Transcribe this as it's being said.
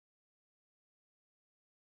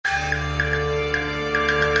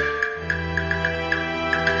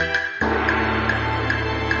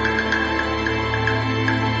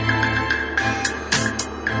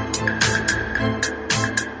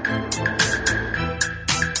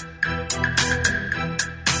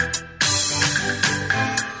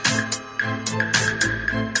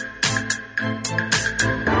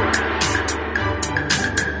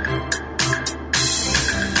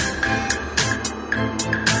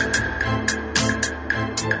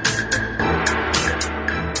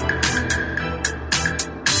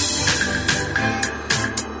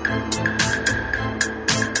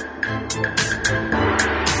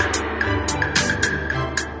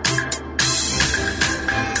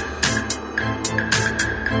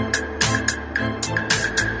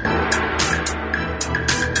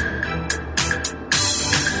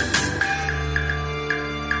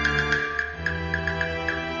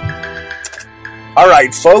All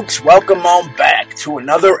right, folks, welcome on back to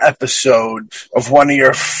another episode of one of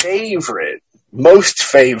your most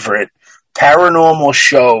favorite paranormal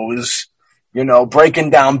shows. You know,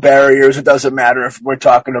 breaking down barriers. It doesn't matter if we're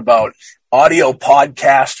talking about audio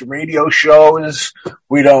podcast, radio shows.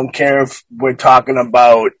 We don't care if we're talking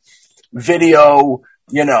about video,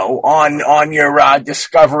 you know, on your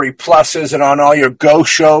Discovery Pluses and on all your Go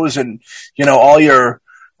shows and, you know, all your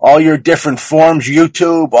different forms,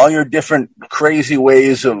 YouTube, all your different crazy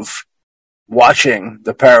ways of watching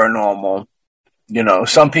the paranormal. You know,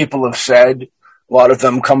 some people have said, a lot of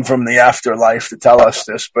them come from the afterlife to tell us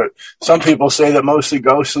this, but some people say that mostly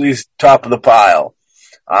Ghostly's top of the pile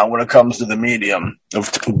when it comes to the medium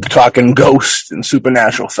of talking ghosts and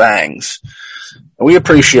supernatural things. And we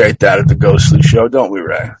appreciate that at the Ghostly Show, don't we,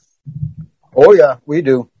 Ray? Oh, yeah, we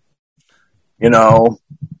do. You know,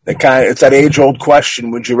 it's that age-old question,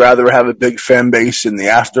 would you rather have a big fan base in the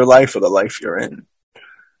afterlife or the life you're in?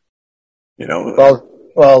 You know?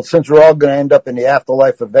 Well, since we're all going to end up in the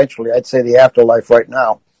afterlife eventually, I'd say the afterlife right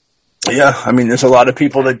now. Yeah, I mean, there's a lot of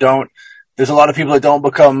people that don't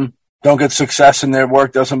get success in their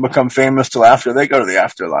work, doesn't become famous till after they go to the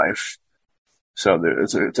afterlife. So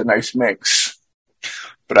it's a nice mix.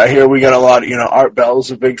 But I hear we got a lot, you know, Art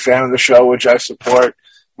Bell's a big fan of the show, which I support.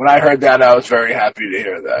 When I heard that, I was very happy to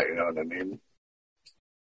hear that, you know what I mean?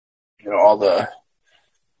 You know, all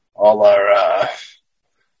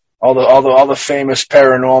the famous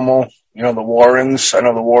paranormal, you know, the Warrens. I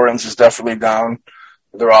know the Warrens is definitely down.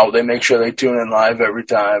 They make sure they tune in live every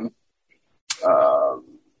time.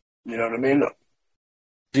 You know what I mean?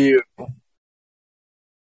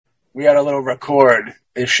 We had a little record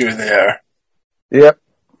issue there. Yep.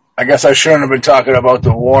 I guess I shouldn't have been talking about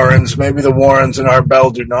the Warrens. Maybe the Warrens and Art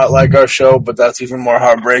Bell do not like our show, but that's even more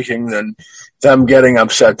heartbreaking than them getting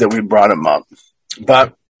upset that we brought them up.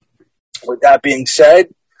 But with that being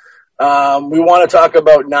said, we want to talk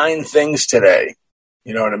about 9 things today.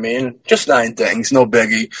 You know what I mean? Just 9 things, no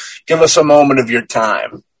biggie. Give us a moment of your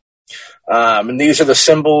time. And these are the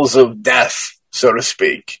symbols of death, so to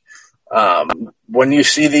speak. When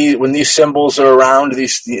these symbols are around,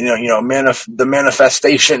 the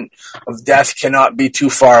manifestation of death cannot be too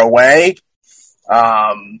far away.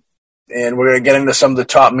 And we're going to get into some of the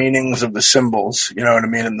top meanings of the symbols, you know what I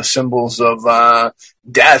mean? And the symbols of,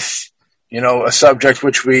 death, you know, a subject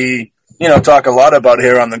which we, you know, talk a lot about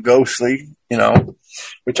here on the Ghostly, you know,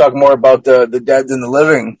 we talk more about the dead than the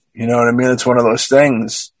living, you know what I mean? It's one of those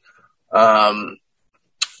things.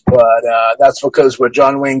 But that's because what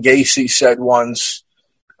John Wayne Gacy said once,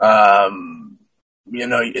 you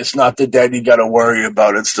know, it's not the dead you got to worry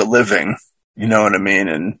about, it's the living. You know what I mean?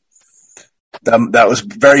 And that was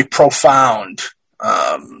very profound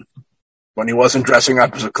when he wasn't dressing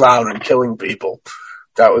up as a clown and killing people.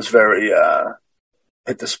 That was very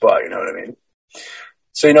hit the spot, you know what I mean?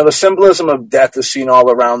 So, you know, the symbolism of death is seen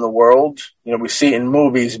all around the world. You know, we see it in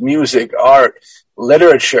movies, music, art,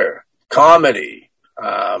 literature, comedy,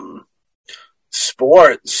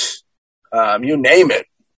 sports, you name it.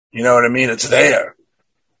 You know what I mean? It's there.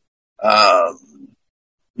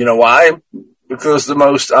 You know why? Because the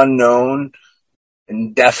most unknown,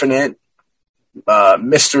 indefinite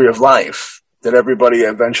mystery of life that everybody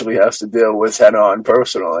eventually has to deal with head on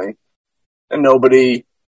personally. And nobody,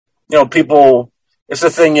 you know, people, it's the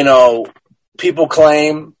thing, you know, people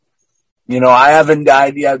claim, you know, I haven't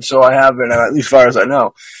died yet, so I haven't, at least as far as I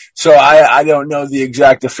know. So I don't know the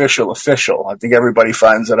exact official. I think everybody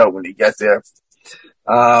finds that out when you get there.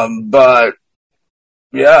 But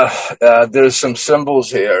yeah, there's some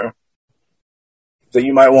symbols here that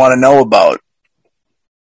you might want to know about,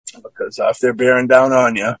 because if they're bearing down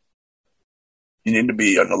on you, you need to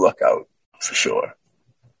be on the lookout for sure.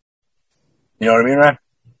 You know what I mean, Ray?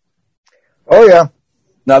 Oh yeah.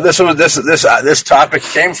 Now this topic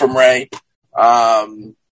came from Ray,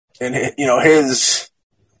 and you know his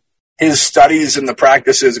studies and the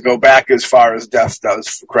practices go back as far as death does,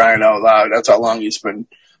 for crying out loud. That's how long he's been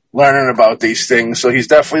learning about these things. So he's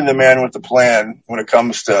definitely the man with the plan when it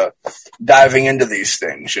comes to diving into these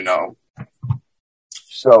things, you know.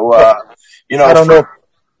 So, you know, I don't know.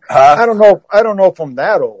 Huh? I don't know if I'm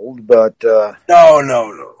that old, but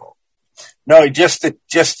no, just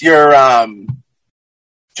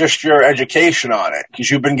your education on it, because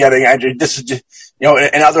you've been getting this is just, you know,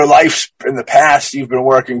 in other lives in the past, you've been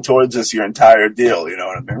working towards this your entire deal. You know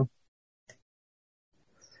what I mean?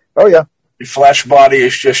 Oh yeah. Your flesh body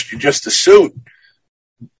is just a suit.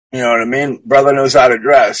 You know what I mean? Brother knows how to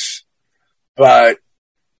dress, but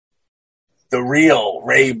the real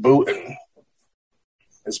Ray Booten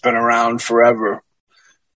has been around forever,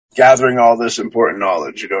 gathering all this important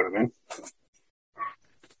knowledge. You know what I mean?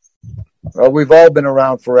 Well, we've all been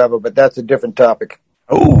around forever, but that's a different topic.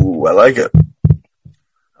 Oh, I like it.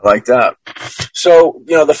 I like that. So,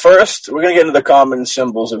 we're going to get into the common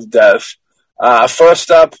symbols of death. First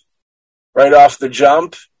up, right off the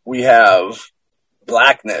jump, we have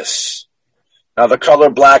blackness. Now, the color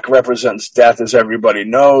black represents death, as everybody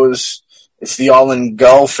knows. It's the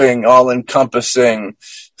all-engulfing, all-encompassing,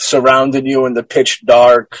 surrounding you in the pitch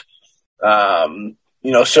dark.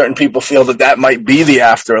 Certain people feel that might be the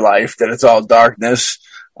afterlife, that it's all darkness,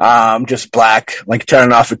 just black, like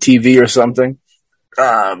turning off a TV or something.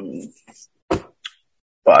 But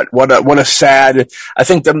what a sad, I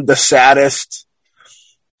think the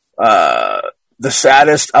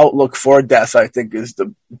saddest outlook for death, I think, is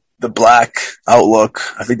the black outlook.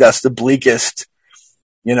 I think that's the bleakest.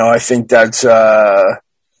 I think that's, hell,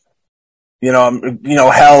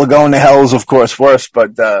 going to hell is of course worse,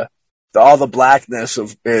 but all the blackness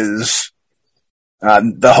is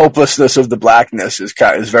the hopelessness of the blackness is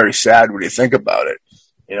very sad when you think about it.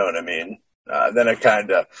 You know what I mean? Then it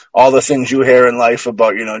kind of, all the things you hear in life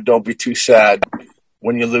about, don't be too sad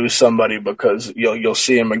when you lose somebody because you'll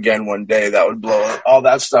see him again one day. That would blow all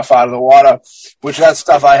that stuff out of the water, which that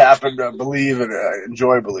stuff I happen to believe and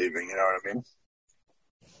enjoy believing. You know what I mean?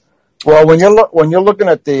 Well, when you're looking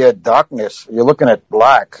at the darkness, you're looking at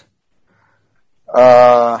black.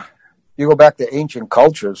 You go back to ancient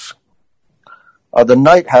cultures. The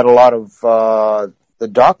night had a lot of the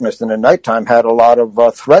darkness in the nighttime had a lot of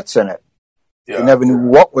threats in it. Yeah. You never knew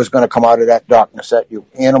what was going to come out of that darkness at you,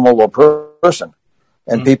 animal or person.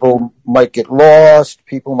 And people might get lost.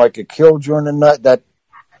 People might get killed during the night.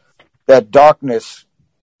 That darkness,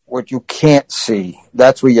 what you can't see,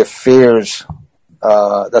 that's where your fears.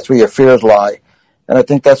 That's where your fears lie, and I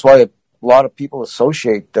think that's why a lot of people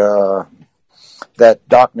associate that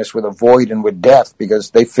darkness with a void and with death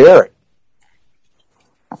because they fear it.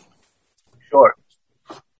 Sure.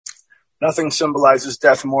 Nothing symbolizes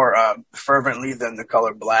death more fervently than the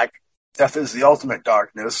color black. Death is the ultimate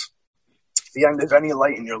darkness, the end of any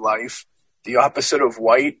light in your life, the opposite of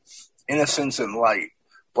white, innocence and light.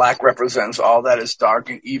 Black represents all that is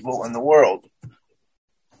dark and evil in the world.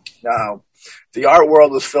 Now, the art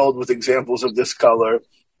world is filled with examples of this color,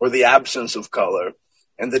 or the absence of color,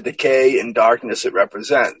 and the decay and darkness it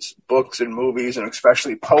represents. Books and movies, and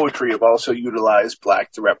especially poetry, have also utilized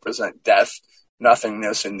black to represent death,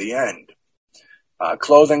 nothingness, and the end.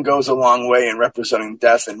 Clothing goes a long way in representing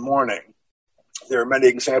death and mourning. There are many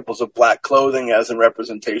examples of black clothing as a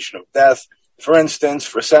representation of death. For instance,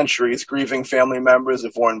 for centuries, grieving family members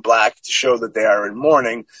have worn black to show that they are in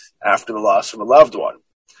mourning after the loss of a loved one.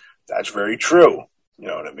 That's very true. You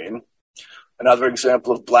know what I mean? Another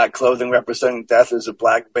example of black clothing representing death is a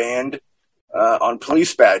black band on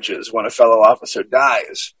police badges when a fellow officer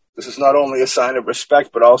dies. This is not only a sign of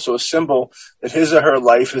respect, but also a symbol that his or her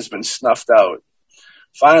life has been snuffed out.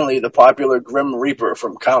 Finally, the popular Grim Reaper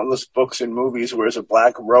from countless books and movies wears a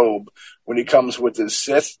black robe when he comes with his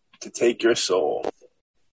Sith to take your soul.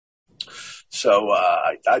 So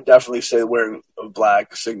I definitely say wearing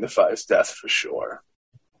black signifies death for sure.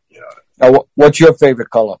 You know. Now, what's your favorite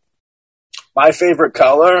color? My favorite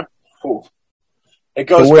color? It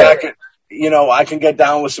goes back, I can get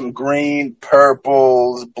down with some green,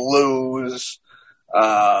 purples, blues.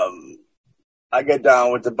 I get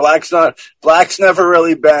down with the black's never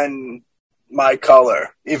really been my color.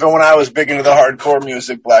 Even when I was big into the hardcore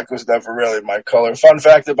music, black was never really my color. Fun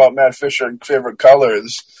fact about Matt Fisher and favorite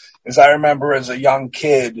colors is I remember as a young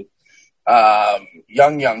kid,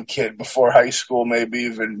 young kid before high school, maybe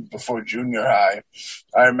even before junior high.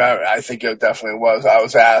 I think it definitely was. I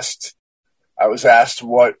was asked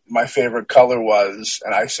what my favorite color was,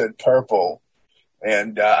 and I said purple.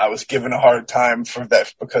 And I was given a hard time for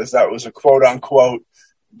that because that was a quote unquote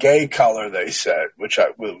gay color, they said, which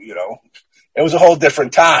it was a whole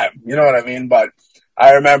different time. You know what I mean? But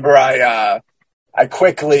I remember I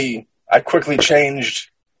quickly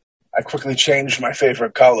changed my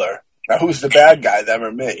favorite color. Now, who's the bad guy, them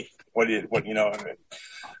or me? What you know what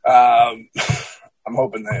I mean? I'm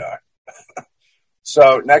hoping they are.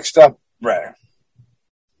 So next up, Ray.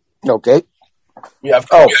 Okay. We have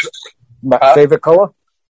my favorite color?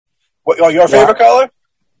 What? Oh, your favorite color?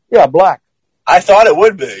 Yeah, black. I thought it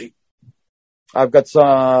would be. I've got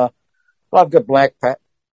black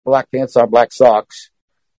pants on, black socks.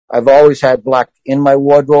 I've always had black in my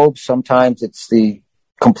wardrobe. Sometimes it's the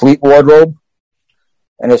complete wardrobe.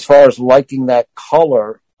 And as far as liking that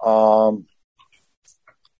color, you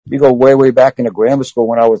go way, way back into grammar school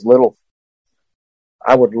when I was little.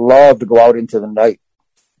 I would love to go out into the night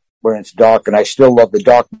when it's dark, and I still love the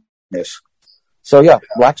darkness. So, yeah,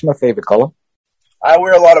 black's my favorite color. I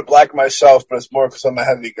wear a lot of black myself, but it's more because I'm a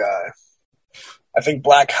heavy guy. I think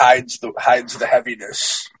black hides the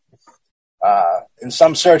heaviness. In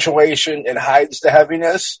some situation, it hides the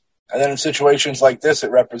heaviness, and then in situations like this,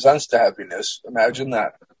 it represents the heaviness. Imagine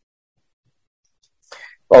that.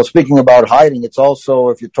 Well, speaking about hiding, it's also,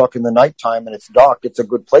 if you're talking the nighttime and it's dark, it's a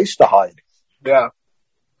good place to hide. Yeah,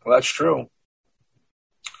 well, that's true.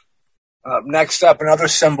 Next up, another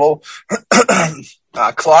symbol,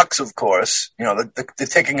 clocks, of course. You know, the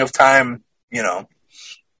ticking of time, you know.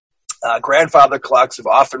 Grandfather clocks have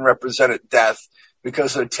often represented death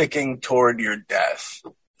because they're ticking toward your death.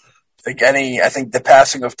 I think the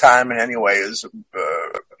passing of time in any way is,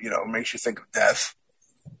 makes you think of death.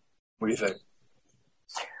 What do you think?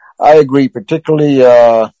 I agree, particularly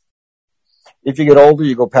if you get older,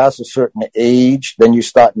 you go past a certain age, then you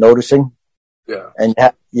start noticing. Yeah. And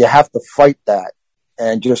you have to fight that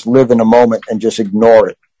and just live in a moment and just ignore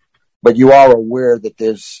it. But you are aware that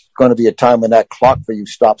there's going to be a time when that clock for you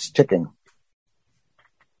stops ticking.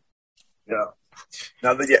 Yeah.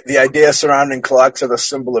 Now, the idea surrounding clocks as a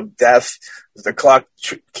symbol of death is the clock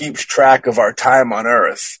keeps track of our time on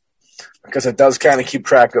Earth because it does kind of keep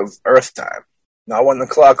track of Earth time. Now, when the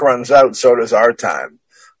clock runs out, so does our time.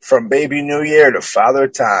 From baby New Year to Father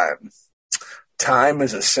Time. Time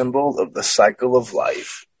is a symbol of the cycle of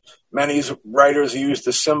life. Many writers use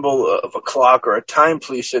the symbol of a clock or a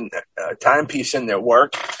timepiece in their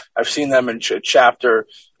work. I've seen them in chapter,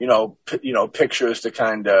 pictures to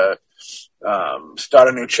kind of start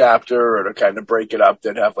a new chapter or to kind of break it up.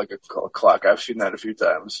 They'd have like a clock. I've seen that a few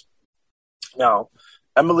times. Now,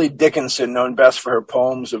 Emily Dickinson, known best for her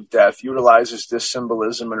poems of death, utilizes this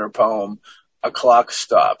symbolism in her poem, A Clock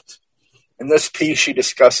Stopped. In this piece, she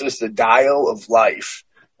discusses the dial of life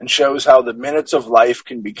and shows how the minutes of life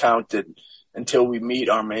can be counted until we meet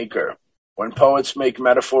our maker. When poets make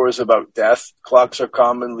metaphors about death, clocks are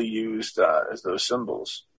commonly used as those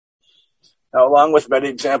symbols. Now, along with many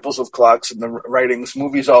examples of clocks in the writings,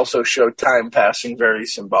 movies also show time passing very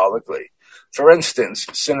symbolically. For instance,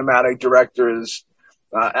 cinematic directors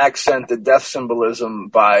accent the death symbolism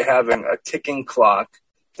by having a ticking clock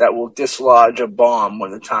that will dislodge a bomb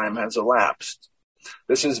when the time has elapsed.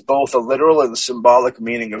 This is both a literal and symbolic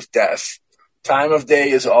meaning of death. Time of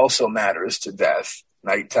day is also matters to death.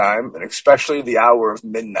 Nighttime, and especially the hour of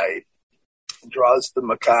midnight, draws the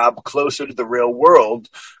macabre closer to the real world.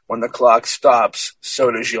 When the clock stops,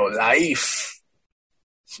 so does your life.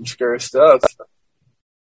 Some scary stuff.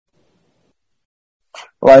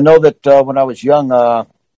 Well, I know that when I was young,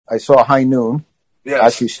 I saw High Noon. Yes. I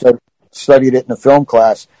actually studied it in a film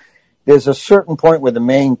class. There's a certain point where the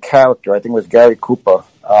main character, I think it was Gary Cooper,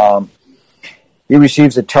 he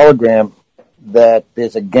receives a telegram that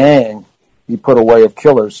there's a gang he put away of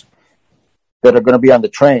killers that are going to be on the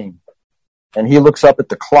train. And he looks up at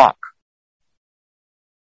the clock.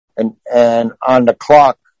 And on the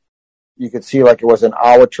clock, you could see like it was an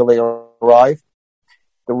hour till they arrive.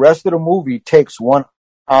 The rest of the movie takes 1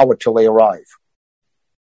 hour till they arrive.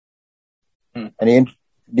 And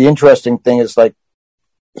the interesting thing is, like,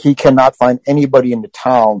 he cannot find anybody in the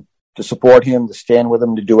town to support him, to stand with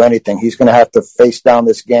him, to do anything. He's going to have to face down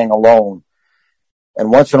this gang alone.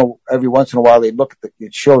 And every once in a while, they look at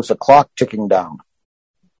it shows a clock ticking down.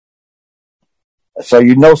 So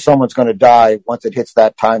you know someone's going to die once it hits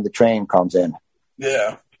that time the train comes in.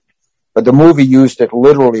 Yeah. But the movie used it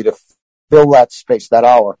literally to fill that space, that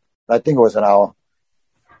hour. I think it was an hour,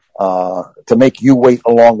 to make you wait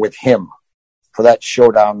along with him for that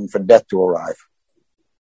showdown and for death to arrive.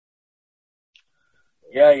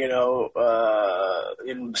 Yeah,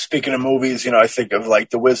 in speaking of movies, I think of like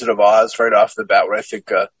The Wizard of Oz right off the bat, where I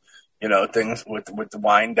think, things with the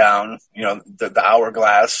wind down, the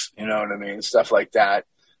hourglass, you know what I mean? Stuff like that.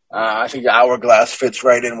 I think the hourglass fits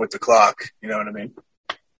right in with the clock, you know what I mean?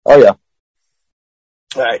 Oh, yeah.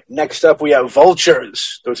 All right, next up we have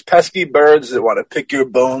vultures, those pesky birds that want to pick your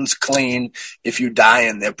bones clean if you die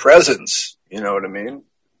in their presence, you know what I mean?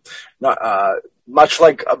 Not, much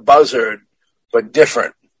like a buzzard, but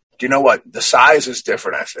different. Do you know what? The size is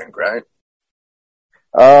different, I think, right?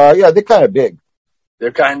 Yeah, they're kind of big.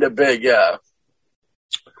 They're kind of big, yeah.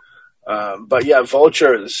 But yeah,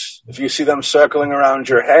 vultures, if you see them circling around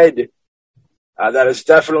your head, that is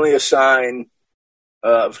definitely a sign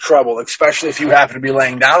of trouble, especially if you happen to be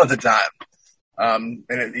laying down at the time.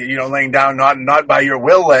 Laying down, not by your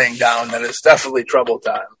will laying down, then it's definitely trouble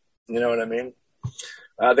time. You know what I mean?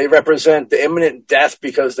 They represent the imminent death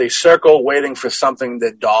because they circle waiting for something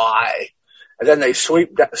to die. And then they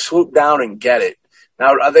swoop down and get it.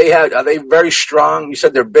 Now, are they very strong? You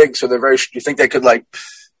said they're big, so they're very. Do you think they could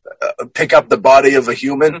pick up the body of a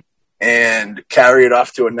human and carry it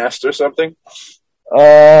off to a nest or something?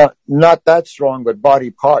 Not that strong, but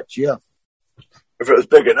body parts, yeah. If it was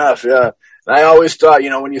big enough, yeah. And I always thought,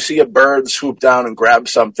 when you see a bird swoop down and grab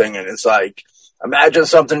something, and it's like, imagine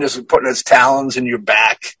something just putting its talons in your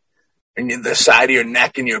back, and the side of your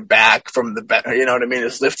neck and your back from the, you know what I mean?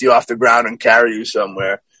 Just lift you off the ground and carry you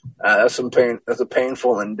somewhere. That's a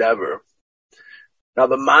painful endeavor. Now,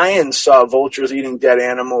 the Mayans saw vultures eating dead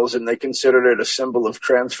animals, and they considered it a symbol of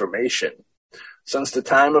transformation. Since the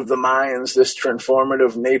time of the Mayans, this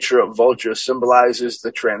transformative nature of vultures symbolizes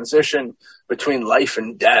the transition between life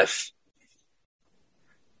and death.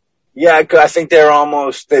 Yeah, I think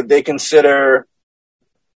they consider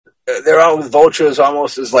vultures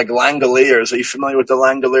almost as like Langoliers. Are you familiar with the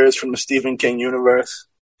Langoliers from the Stephen King universe?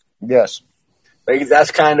 Yes.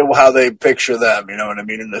 That's kind of how they picture them, you know what I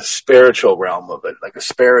mean, in the spiritual realm of it, like a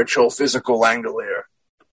spiritual, physical Langolier.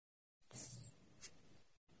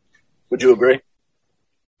 Would you agree?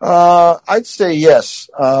 I'd say yes.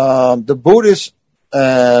 The Buddhists,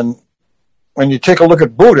 and when you take a look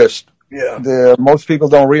at Buddhists, most people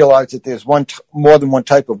don't realize that there's more than one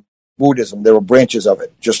type of Buddhism. There were branches of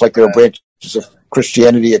it, just like there were branches of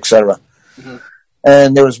Christianity, etc. Mm-hmm.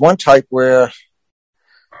 And there was one type where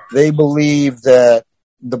they believe that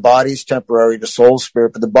the body's temporary, the soul's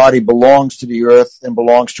spirit, but the body belongs to the earth and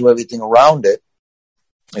belongs to everything around it.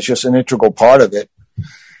 It's just an integral part of it.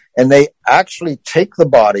 And they actually take the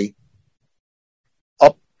body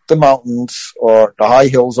up the mountains or the high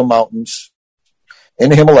hills or mountains in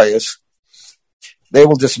the Himalayas. They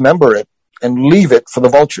will dismember it and leave it for the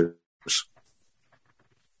vultures.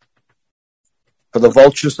 For the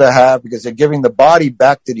vultures to have, because they're giving the body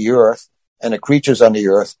back to the earth and the creatures on the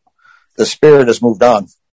earth. The spirit has moved on.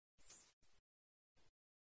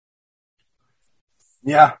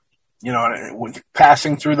 Yeah. With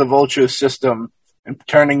passing through the vulture system and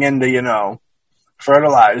turning into,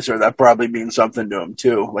 fertilizer, that probably means something to them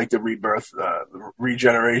too, like the rebirth, the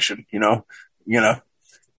regeneration,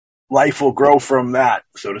 life will grow from that,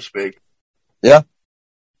 so to speak. Yeah.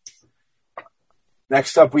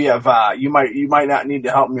 Next up, we have, you might not need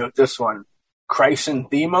to help me with this one.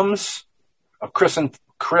 Chrysanthemums?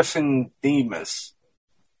 Chrysanthemus.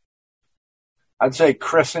 I'd say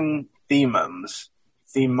chrysanthemums.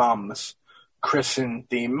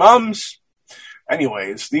 Chrysanthemums.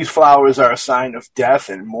 Anyways, these flowers are a sign of death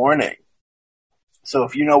and mourning. So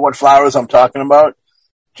if you know what flowers I'm talking about,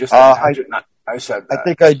 just I said that. I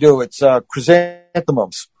think I do. It's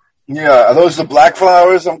chrysanthemums. Yeah, are those the black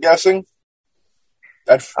flowers, I'm guessing?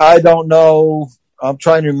 I don't know. I'm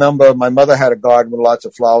trying to remember. My mother had a garden with lots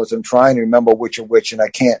of flowers. I'm trying to remember which are which, and I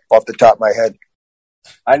can't off the top of my head.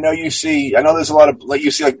 I know there's a lot of, like,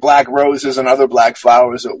 you see like black roses and other black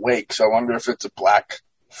flowers at wakes. I wonder if it's a black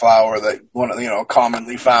flower that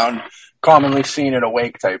commonly seen at a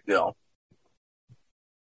wake type deal.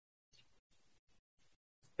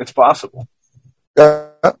 It's possible.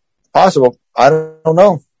 Possible. I don't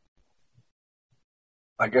know.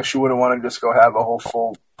 I guess you wouldn't want to just go have a whole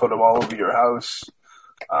full put them all over your house,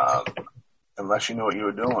 unless you knew what you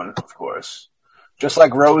were doing, of course. Just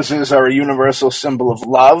like roses are a universal symbol of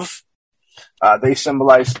love, they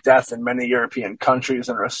symbolize death in many European countries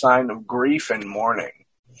and are a sign of grief and mourning.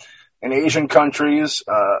 In Asian countries,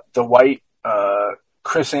 the white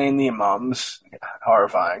chrysanthemums,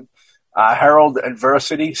 horrifying, herald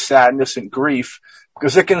adversity, sadness, and grief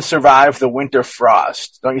because it can survive the winter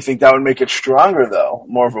frost. Don't you think that would make it stronger, though?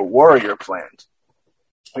 More of a warrior plant.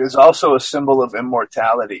 It is also a symbol of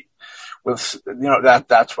immortality. That's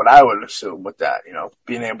what I would assume with that,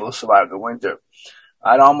 being able to survive the winter.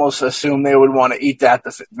 I'd almost assume they would want to eat that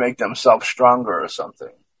to make themselves stronger or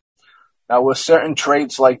something. Now, with certain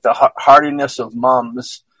traits like the hardiness of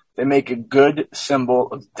mums, they make a good symbol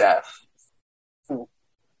of death.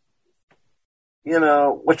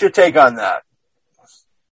 What's your take on that?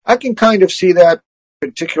 I can kind of see that,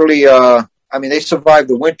 particularly, they survived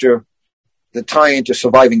the winter, the tie into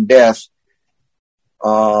surviving death.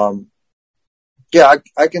 I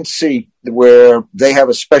can see where they have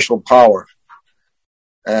a special power.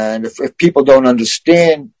 And if people don't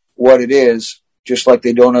understand what it is, just like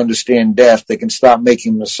they don't understand death, they can stop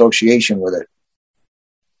making an association with it.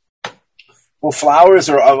 Well, flowers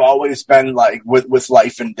have always been like with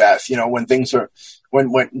life and death. When things are,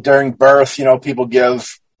 when during birth, people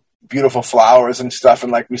give beautiful flowers and stuff.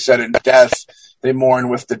 And like we said, in death, they mourn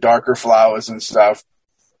with the darker flowers and stuff.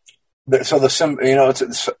 So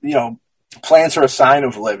plants are a sign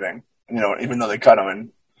of living, even though they cut them,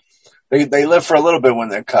 and they live for a little bit when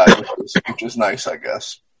they're cut, which is nice, I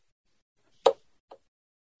guess.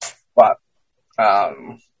 But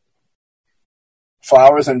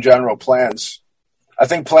Flowers in general, plants. I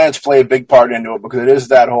think plants play a big part into it because it is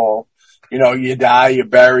that whole, you die, you're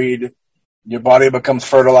buried, your body becomes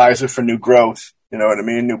fertilizer for new growth. You know what I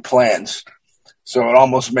mean? New plants. So it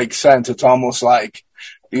almost makes sense. It's almost like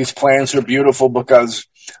these plants are beautiful because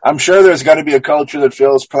I'm sure there's got to be a culture that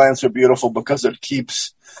feels plants are beautiful because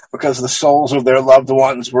because the souls of their loved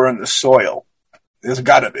ones were in the soil. There's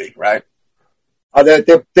got to be, right?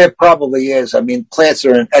 There probably is. I mean, plants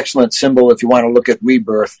are an excellent symbol if you want to look at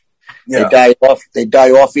rebirth. Yeah. They die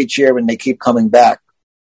off each year and they keep coming back.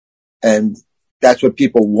 And that's what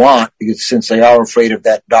people want because since they are afraid of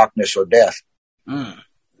that darkness or death. Mm.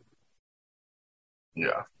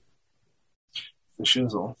 Yeah. The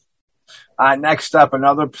shizzle. Next up,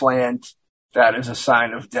 another plant that is a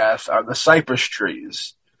sign of death are the cypress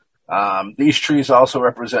trees. These trees also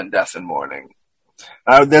represent death and mourning.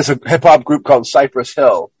 There's a hip hop group called Cypress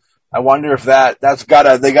Hill. I wonder if they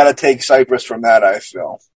gotta take Cypress from that, I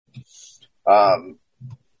feel.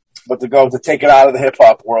 But to take it out of the hip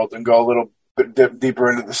hop world and go a little bit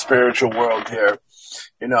deeper into the spiritual world here,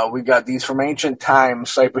 we got these from ancient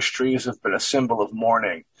times. Cypress trees have been a symbol of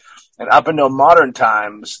mourning. And up until modern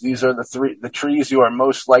times, these are the trees you are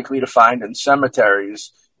most likely to find in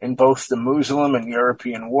cemeteries in both the Muslim and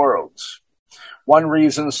European worlds. One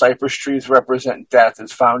reason cypress trees represent death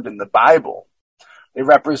is found in the Bible. They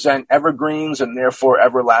represent evergreens and therefore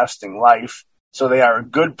everlasting life, so they are a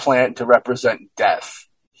good plant to represent death.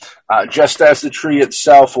 Just as the tree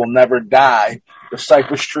itself will never die, the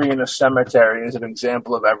cypress tree in a cemetery is an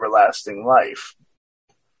example of everlasting life.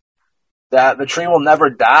 That the tree will never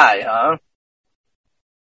die, huh?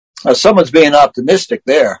 Someone's being optimistic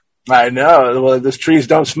there. I know. Well, these trees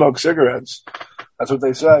don't smoke cigarettes. That's what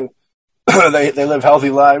they say. They live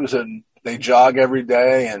healthy lives and they jog every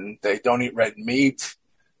day and they don't eat red meat.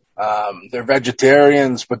 They're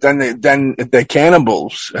vegetarians, but then they're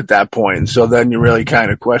cannibals at that point. So then you really kind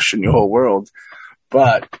of question your whole world.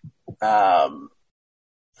 But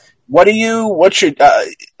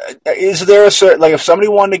is there a certain, like if somebody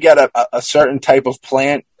wanted to get a certain type of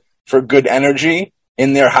plant for good energy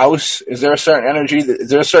in their house, is there a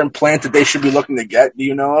certain plant that they should be looking to get? Do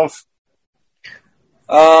you know of?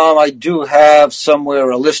 I do have somewhere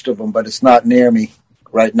a list of them, but it's not near me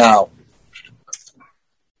right now.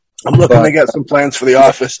 I'm looking to get some plants for the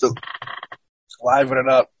office to liven it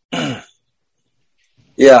up.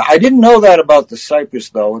 Yeah, I didn't know that about the cypress,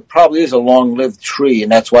 though. It probably is a long-lived tree,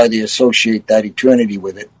 and that's why they associate that eternity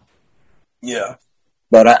with it. Yeah.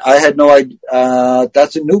 But I had no idea.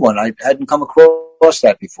 That's a new one. I hadn't come across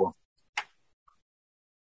that before.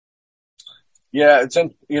 Yeah, it's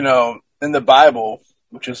in the Bible,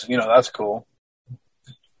 which is, that's cool.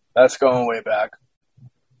 That's going way back.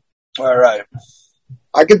 All right.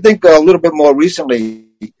 I can think a little bit more recently.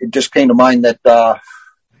 It just came to mind that the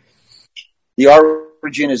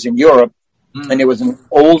origin is in Europe, and it was an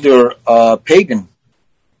older pagan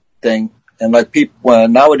thing. And like people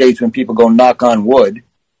nowadays, when people go knock on wood,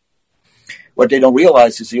 what they don't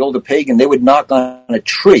realize is the older pagan, they would knock on a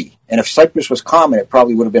tree. And if cypress was common, it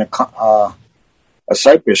probably would have been a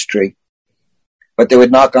cypress tree. But they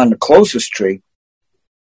would knock on the closest tree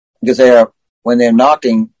because when they're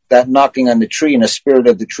knocking, that knocking on the tree and the spirit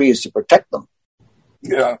of the tree is to protect them.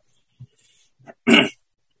 Yeah.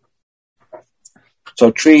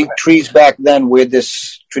 So trees back then, where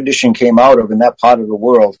this tradition came out of in that part of the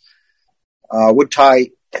world, would tie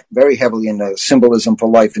very heavily in the symbolism for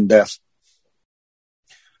life and death.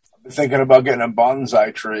 I've been thinking about getting a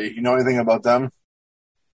bonsai tree. You know anything about them?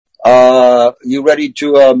 You ready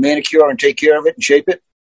to manicure and take care of it and shape it?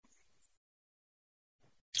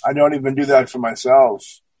 I don't even do that for myself.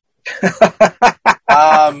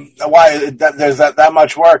 Why? There's that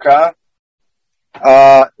much work, huh?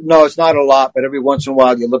 No, it's not a lot, but every once in a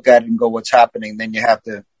while you look at it and go, what's happening? Then you have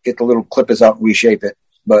to get the little clippers out and reshape it,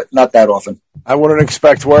 but not that often. I wouldn't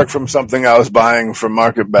expect work from something I was buying from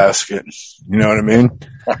Market Basket. You know what I mean?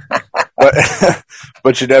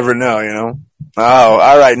 but you never know, Oh,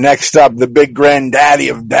 all right. Next up, the big granddaddy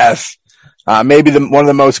of death. Maybe one of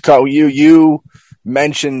the most you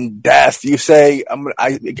mentioned death. You say, I'm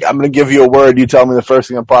going to give you a word. You tell me the first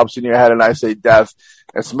thing that pops in your head, and I say death.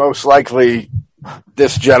 It's most likely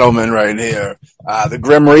this gentleman right here, the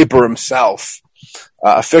Grim Reaper himself,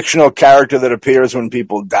 a fictional character that appears when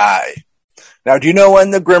people die. Now, do you know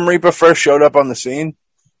when the Grim Reaper first showed up on the scene?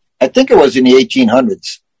 I think it was in the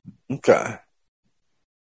 1800s. Okay.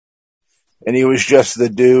 And he was just the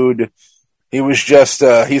dude. He was just,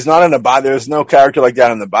 he's not in the Bible. There's no character like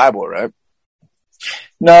that in the Bible, right?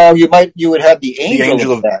 No, you would have the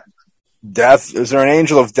angel of death. Death. Is there an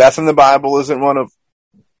angel of death in the Bible? Isn't one of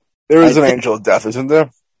There is an angel of death, isn't there?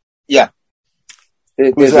 Yeah.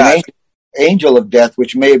 There's an angel of death,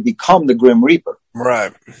 which may have become the Grim Reaper.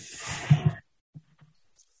 Right.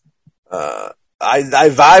 I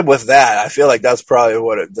vibe with that. I feel like that's probably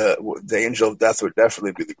what the angel of death would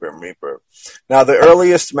definitely be the Grim Reaper. Now, the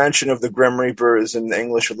earliest mention of the Grim Reaper is in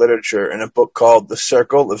English literature in a book called The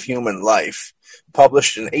Circle of Human Life,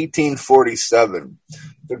 published in 1847.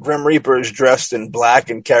 The Grim Reaper is dressed in black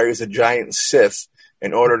and carries a giant scythe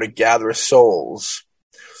in order to gather souls.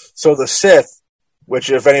 So the scythe, which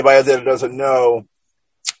if anybody that doesn't know,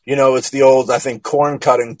 it's the old, I think, corn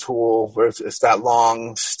cutting tool where it's that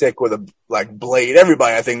long stick with a blade.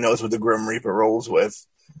 Everybody, I think, knows what the Grim Reaper rolls with.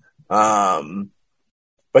 But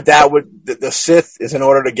the scythe is in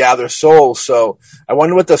order to gather souls. So I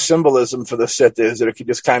wonder what the symbolism for the scythe is. That it could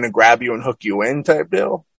just kind of grab you and hook you in type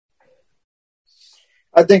deal.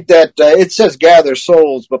 I think that it says gather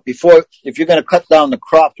souls, but if you're going to cut down the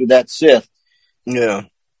crops with that scythe, yeah,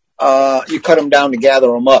 you cut them down to gather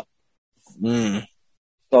them up. Mm.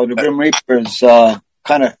 So the Grim Reaper is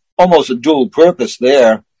kind of almost a dual purpose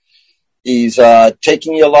there. He's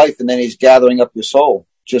taking your life and then he's gathering up your soul,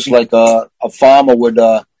 just like a farmer would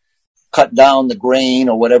cut down the grain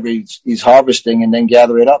or whatever he's harvesting and then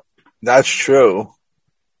gather it up. That's true.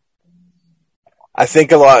 I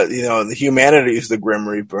think a lot, the humanity is the Grim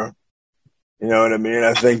Reaper. You know what I mean?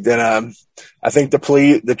 I think that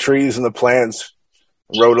the trees and the plants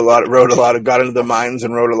got into the minds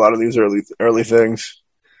and wrote a lot of these early things.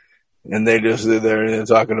 And they're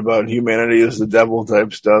talking about humanity is the devil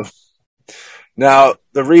type stuff. Now,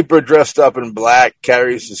 the Reaper dressed up in black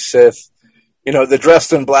carries the scythe. The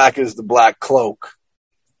dressed in black is the black cloak.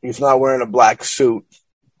 He's not wearing a black suit.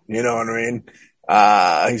 You know what I mean?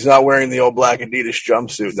 He's not wearing the old black Adidas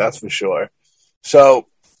jumpsuit, that's for sure. So,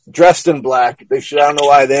 dressed in black, I don't know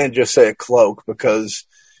why they didn't just say a cloak, because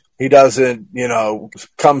he doesn't,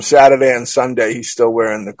 come Saturday and Sunday, he's still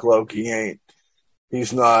wearing the cloak.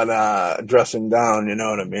 He's not dressing down, you know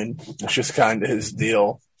what I mean? It's just kind of his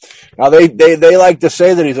deal. Now, they like to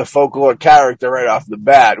say that he's a folklore character right off the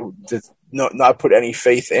bat, to not put any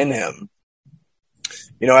faith in him.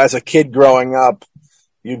 As a kid growing up,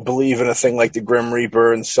 you believe in a thing like the Grim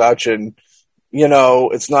Reaper and such, and,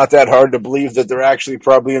 it's not that hard to believe that there actually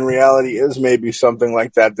probably in reality is maybe something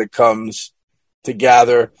like that comes to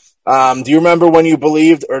gather. Do you remember when you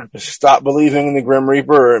believed or stopped believing in the Grim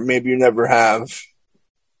Reaper, or maybe you never have?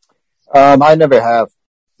 I never have.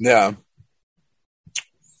 Yeah.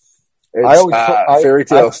 It's fairy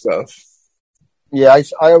tale stuff. Yeah,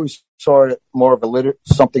 I always saw it more of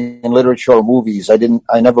something in literature or movies.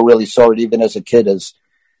 I never really saw it even as a kid as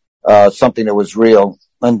something that was real.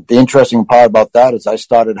 And the interesting part about that is I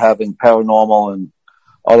started having paranormal and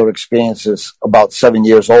other experiences about 7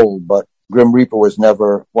 years old, but Grim Reaper was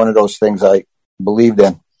never one of those things I believed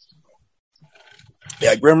in.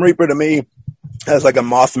 Yeah, Grim Reaper to me has like a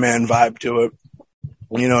Mothman vibe to it.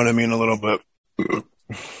 You know what I mean? A little bit.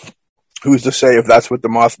 Who's to say if that's what the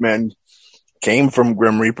Mothman came from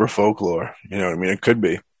Grim Reaper folklore? You know what I mean? It could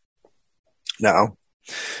be. Now,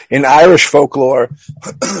 in Irish folklore,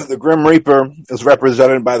 the Grim Reaper is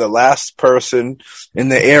represented by the last person in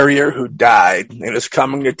the area who died and is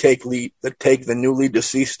coming to take the newly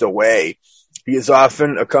deceased away. He is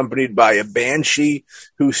often accompanied by a banshee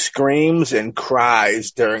who screams and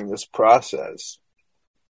cries during this process.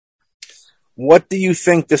 What do you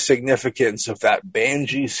think the significance of that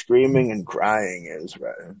banshee screaming and crying is,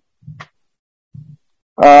 Ryan?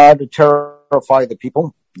 To terrify the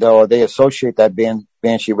people, though they associate that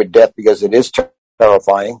banshee with death because it is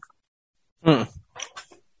terrifying. Then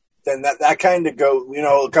that kind of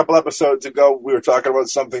a couple episodes ago, we were talking about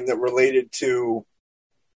something that related to,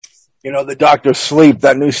 the Dr. Sleep,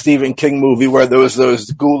 that new Stephen King movie where there was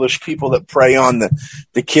those ghoulish people that prey on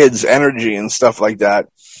the kids' energy and stuff like that.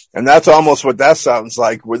 And that's almost what that sounds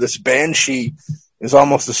like, where this banshee is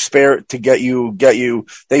almost a spirit to get you.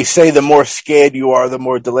 They say the more scared you are, the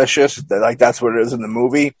more delicious. That's what it is in the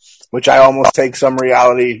movie, which I almost take some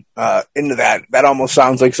reality into that. That almost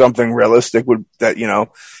sounds like something realistic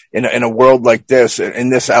in a world like this,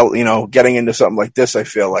 getting into something like this, I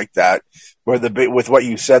feel like that, where with what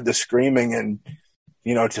you said, the screaming and,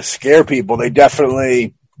 to scare people, they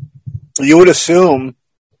definitely, you would assume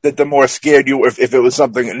that the more scared you were if it was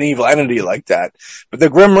an evil entity like that. But the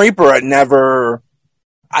Grim Reaper, it never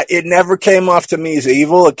came off to me as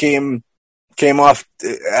evil. It came off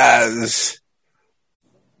as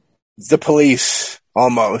the police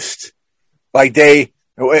almost. Like in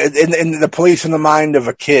the police in the mind of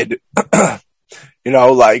a kid,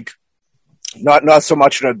 not so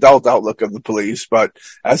much an adult outlook of the police, but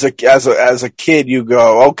as a kid, you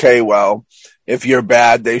go, okay, well, if you're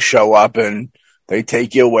bad, they show up and they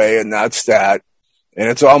take you away, and that's that. And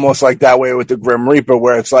it's almost like that way with the Grim Reaper,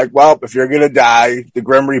 where it's like, well, if you're going to die, the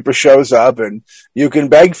Grim Reaper shows up and you can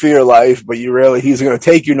beg for your life, but he's going to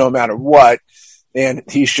take you no matter what. And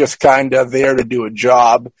he's just kind of there to do a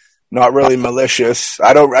job, not really malicious.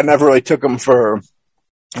 I never really took him for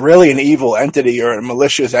really an evil entity or a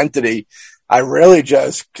malicious entity. I really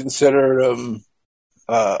just considered him,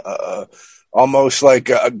 almost like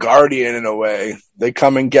a guardian in a way. They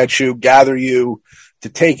come and get you, gather you, to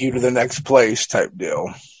take you to the next place type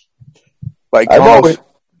deal. Like, go ahead.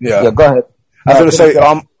 I was going to say,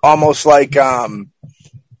 almost like,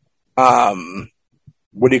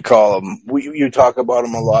 what do you call them? You talk about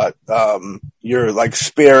them a lot. You're like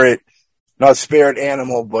not spirit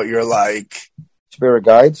animal, but you're like spirit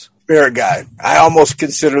guides. Spirit guide. I almost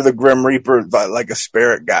consider the Grim Reaper like a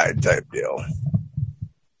spirit guide type deal.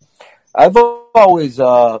 I've always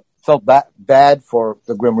felt bad for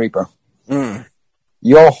the Grim Reaper.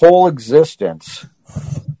 Your whole existence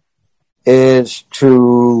is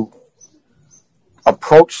to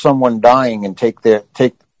approach someone dying and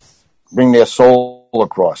bring their soul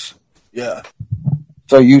across. Yeah.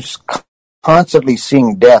 So you constantly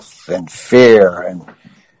seeing death and fear, and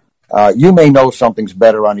you may know something's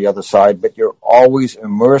better on the other side, but you're always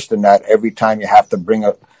immersed in that every time you have to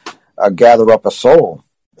gather up a soul.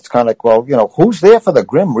 It's kind of like, well, who's there for the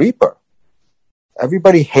Grim Reaper?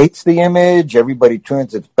 Everybody hates the image. Everybody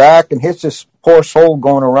turns its back, and here's this poor soul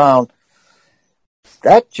going around.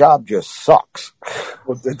 That job just sucks.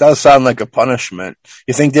 Well, it does sound like a punishment.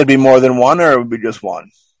 You think there'd be more than one, or it would be just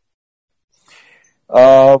one?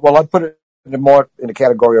 Well, I'd put it more in the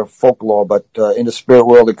category of folklore, but in the spirit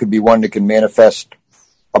world, it could be one that can manifest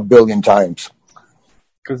 1 billion times.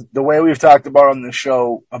 Because the way we've talked about on the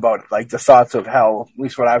show about like the thoughts of hell, at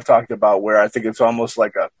least what I've talked about, where I think it's almost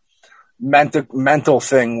like a mental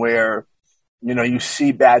thing where, you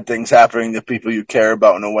see bad things happening to people you care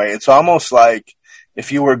about in a way. It's almost like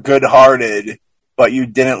if you were good-hearted, but you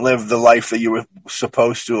didn't live the life that you were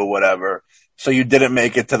supposed to or whatever, so you didn't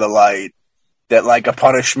make it to the light, that like a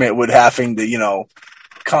punishment would having to,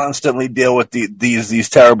 constantly deal with these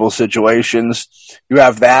terrible situations. You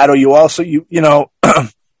have that, or you also, in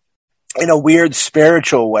a weird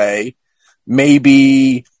spiritual way,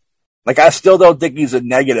 maybe, like I still don't think he's a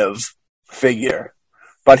negative figure,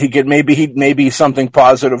 but maybe something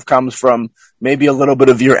positive comes from maybe a little bit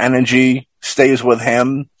of your energy stays with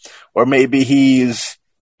him, or maybe he's,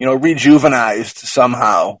 rejuvenized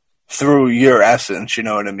somehow through your essence, you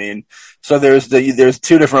know what I mean? So there's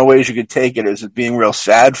two different ways you could take it. Is it being real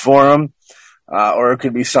sad for him? Or it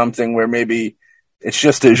could be something where maybe it's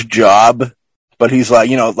just his job, but he's like,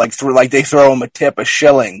 they throw him a tip, a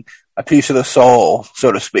shilling, a piece of the soul,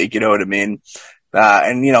 so to speak, you know what I mean?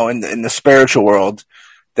 And in the spiritual world,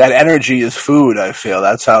 that energy is food, I feel.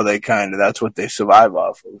 That's how that's what they survive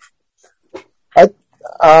off of.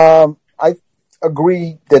 I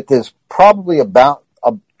agree that there's probably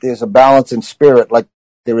there's a balance in spirit like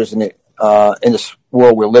there is in this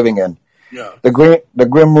world we're living in. Yeah. The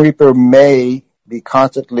Grim Reaper may be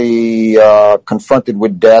constantly confronted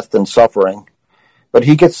with death and suffering, but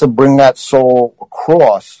he gets to bring that soul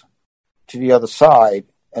across to the other side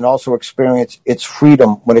and also experience its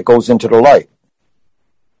freedom when it goes into the light.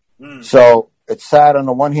 So it's sad on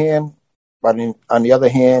the one hand, but on the other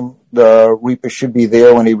hand, the Reaper should be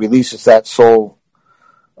there when he releases that soul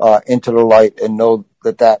into the light and know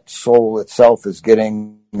that soul itself is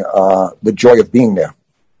getting the joy of being there.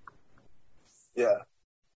 Yeah.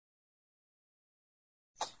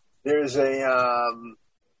 There's a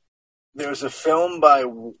film by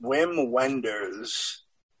Wim Wenders.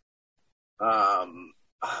 I'm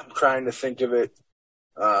trying to think of it.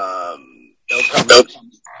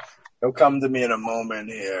 He'll come to me in a moment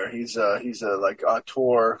here. He's a like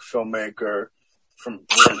auteur filmmaker from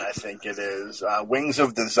Britain, I think it is. Wings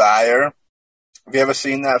of Desire. Have you ever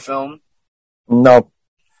seen that film? No.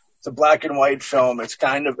 It's a black and white film. It's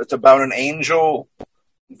about an angel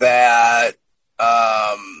that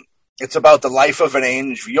it's about the life of an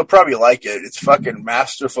angel. You'll probably like it. It's fucking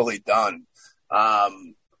masterfully done.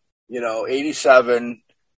 87.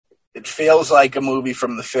 It feels like a movie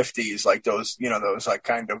from the 50s, like those like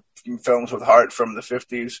kind of films with heart from the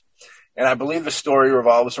 50s. And I believe the story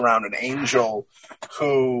revolves around an angel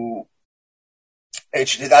who,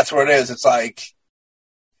 that's what it is. It's like,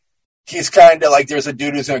 he's kind of like, there's a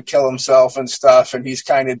dude who's going to kill himself and stuff. And he's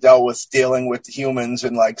kind of dealing with humans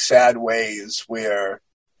in like sad ways where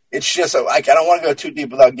it's just like I don't want to go too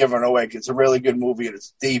deep without giving it away. 'Cause it's a really good movie and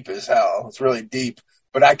it's deep as hell. It's really deep,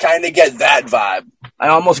 but I kind of get that vibe. I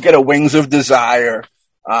almost get a Wings of Desire,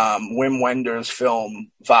 Wim Wenders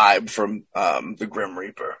film vibe from the Grim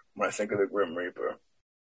Reaper when I think of the Grim Reaper.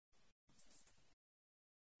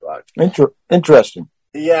 But, interesting.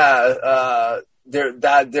 Yeah,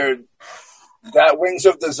 that Wings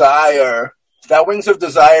of Desire. That Wings of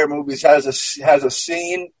Desire movies has a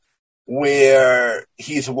scene where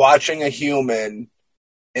he's watching a human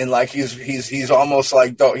and like he's almost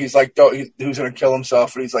like who's gonna kill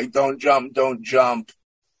himself, and he's like, don't jump,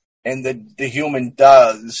 and the human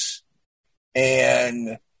does,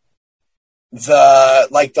 and the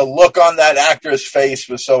look on that actor's face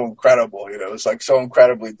was so incredible. You know, it was like so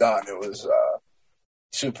incredibly done. It was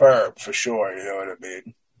superb for sure. You know what I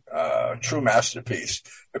mean? True masterpiece.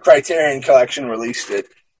 The Criterion Collection released it.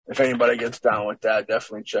 If anybody gets down with that,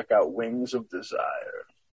 definitely check out Wings of Desire.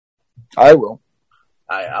 I will.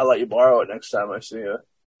 I'll let you borrow it next time I see you.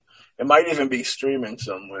 It might even be streaming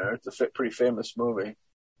somewhere. It's a pretty famous movie.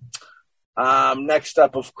 Next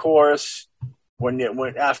up, of course, when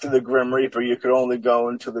after the Grim Reaper, you could only go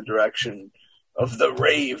into the direction of the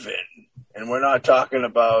Raven. And we're not talking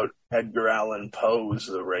about Edgar Allan Poe's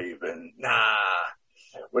The Raven. Nah.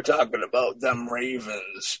 We're talking about them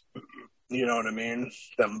ravens. You know what I mean?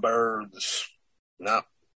 Them birds. No.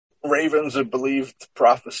 Ravens are believed to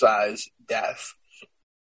prophesize death.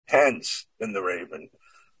 Hence, in The Raven.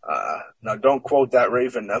 Now, don't quote that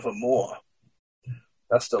raven nevermore.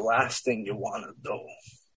 That's the last thing you want to do.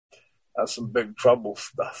 That's some big trouble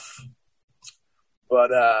stuff.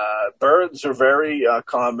 But birds are very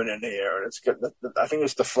common in here. It's good. I think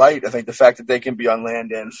it's the flight. I think the fact that they can be on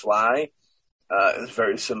land and fly is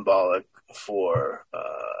very symbolic for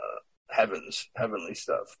heavenly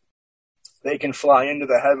stuff. They can fly into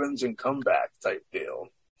the heavens and come back type deal.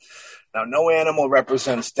 Now, no animal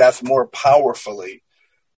represents death more powerfully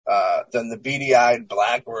than the beady-eyed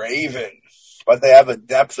black raven, but they have a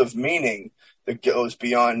depth of meaning that goes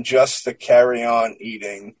beyond just the carrion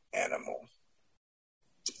eating animal.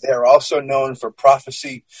 They are also known for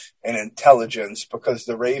prophecy and intelligence because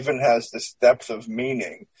the raven has this depth of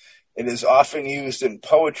meaning. It is often used in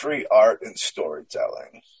poetry, art, and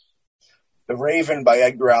storytelling. The Raven by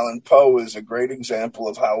Edgar Allan Poe is a great example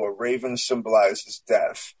of how a raven symbolizes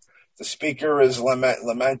death. The speaker is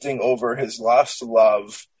lamenting over his lost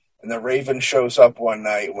love, and the raven shows up one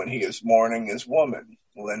night when he is mourning his woman,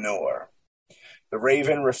 Lenore. The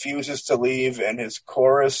raven refuses to leave, and his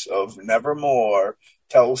chorus of nevermore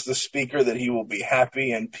tells the speaker that he will be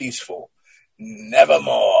happy and peaceful.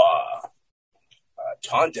 Nevermore.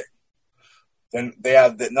 Taunting. Then they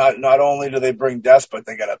have not only do they bring death, but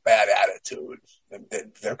they got a bad attitude.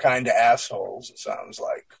 They're kind of assholes, it sounds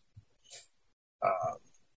like.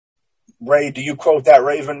 Ray, do you quote that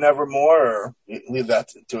raven nevermore, or leave that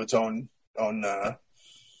to its own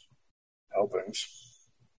helpings?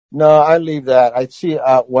 No, I leave that. I see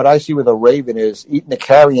what I see with a raven is eating the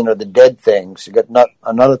carrion or the dead things. You got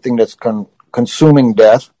another thing that's consuming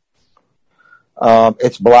death.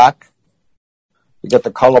 It's black. You get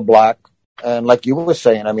the color black. And like you were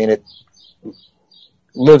saying, I mean, it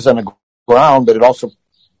lives on the ground, but it also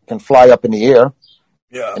can fly up in the air.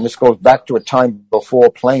 Yeah. And this goes back to a time before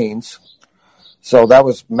planes. So that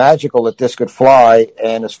was magical that this could fly.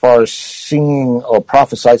 And as far as seeing or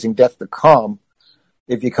prophesizing death to come,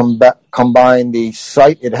 if you combine the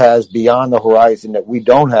sight it has beyond the horizon that we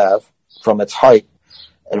don't have from its height,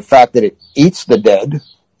 and the fact that it eats the dead,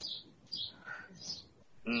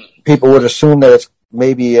 people would assume that it's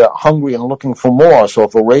maybe hungry and looking for more. So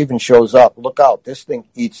if a raven shows up, look out, this thing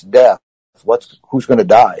eats death. Who's going to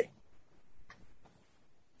die?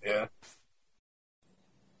 Yeah.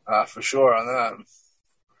 For sure on that.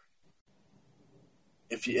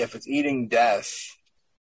 If it's eating death,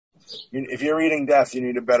 if you're eating death, you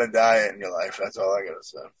need a better diet in your life. That's all I got to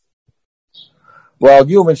say. Well,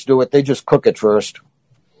 humans do it. They just cook it first.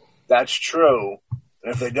 That's true.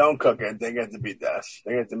 And if they don't cook it, they get to be death.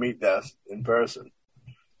 They get to meet death in person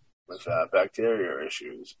with bacteria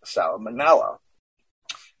issues, salmonella.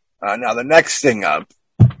 Now, the next thing up,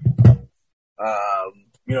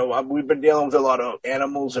 we've been dealing with a lot of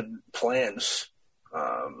animals and plants,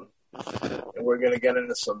 and we're going to get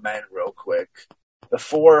into some men real quick. The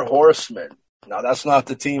Four Horsemen. Now, that's not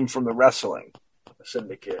the team from the wrestling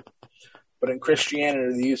syndicate, but in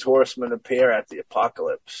Christianity, these horsemen appear at the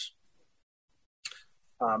apocalypse.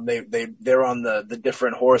 They're on the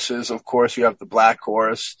different horses. Of course, you have the black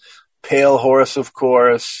horse, pale horse, of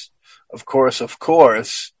course.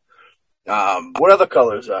 What other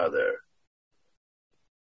colors are there?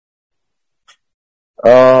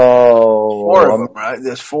 Oh. 4 of them, right?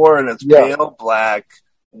 There's 4, and it's pale, black,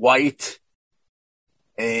 white,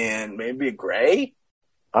 and maybe gray?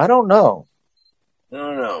 I don't know. I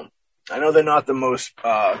don't know. I know they're not the most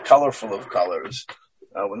colorful of colors.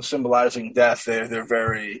 When symbolizing death, they're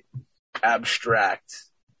very abstract.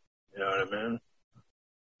 You know what I mean?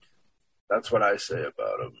 That's what I say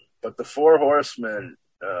about them. But the 4 horsemen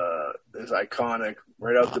is iconic,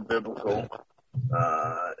 right out the biblical,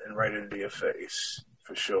 and right into your face,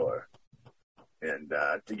 for sure. And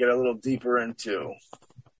to get a little deeper into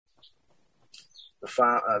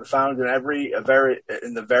found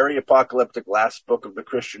in the very apocalyptic last book of the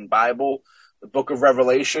Christian Bible, the book of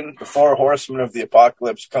Revelation, the 4 horsemen of the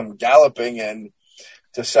apocalypse come galloping in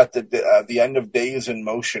to set the end of days in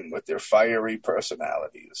motion with their fiery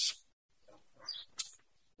personalities.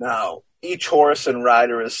 Now, each horse and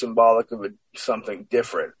rider is symbolic of something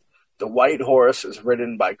different. The white horse is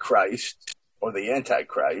ridden by Christ or the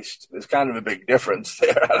Antichrist. There's kind of a big difference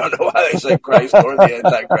there. I don't know why they say Christ or the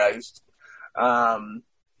Antichrist.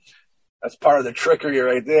 That's part of the trickery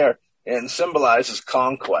right there, and symbolizes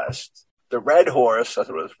conquest. The red horse, I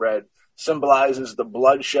thought it was red, symbolizes the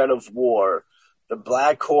bloodshed of war. The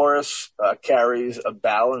black horse carries a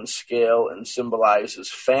balance scale and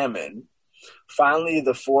symbolizes famine. Finally,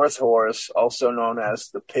 the 4th horse, also known as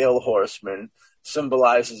the pale horseman,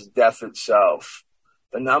 symbolizes death itself.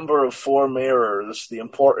 The number of 4 mirrors, the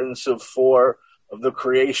importance of 4 of the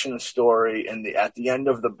creation story, and at the end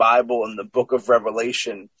of the Bible and the book of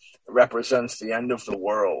Revelation represents the end of the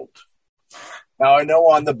world. Now, I know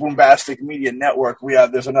on the Boombastic Media Network,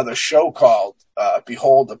 there's another show called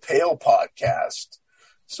Behold the Pale Podcast.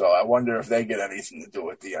 So I wonder if they get anything to do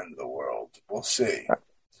with the end of the world. We'll see.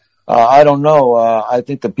 I don't know. I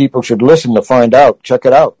think the people should listen to find out. Check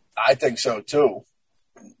it out. I think so, too.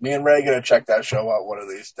 Me and Ray are going to check that show out one of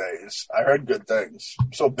these days. I heard good things.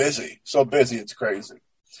 So busy, it's crazy.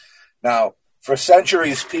 Now, for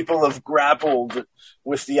centuries, people have grappled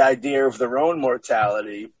with the idea of their own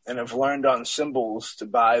mortality and have learned on symbols to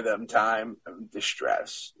buy them time and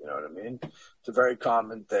distress. You know what I mean? It's a very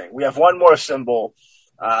common thing. We have one more symbol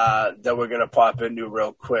that we're going to pop into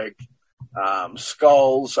real quick.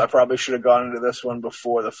 Skulls. I probably should have gone into this one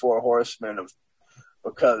before the 4 horsemen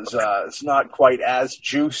because it's not quite as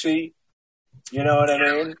juicy. You know what I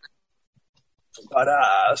mean? But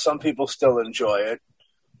some people still enjoy it.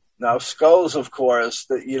 Now, skulls, of course,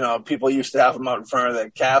 people used to have them out in front of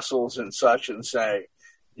their castles and such and say,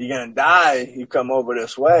 you're going to die, you come over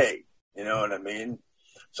this way. You know what I mean?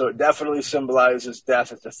 So it definitely symbolizes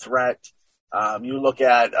death as a threat. You look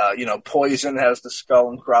at, poison has the skull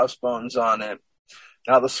and crossbones on it.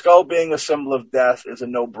 Now, the skull being a symbol of death is a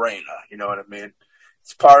no-brainer. You know what I mean?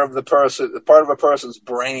 It's part of a person's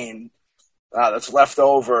brain that's left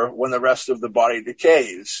over when the rest of the body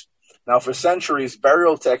decays. Now, for centuries,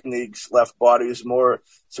 burial techniques left bodies more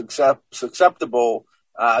susceptible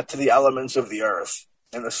to the elements of the earth,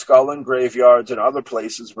 and the skull in graveyards and other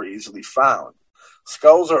places were easily found.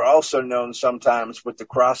 Skulls are also known sometimes with the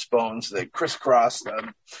crossbones that crisscross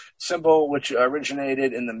them, symbol which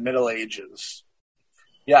originated in the Middle Ages.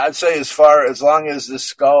 Yeah, I'd say as long as the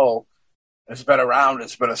skull has been around,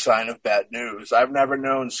 it's been a sign of bad news. I've never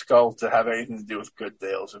known skull to have anything to do with good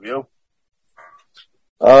deals. Have you?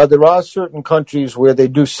 There are certain countries where they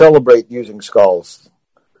do celebrate using skulls.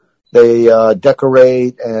 They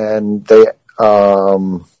decorate and they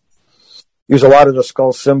use a lot of the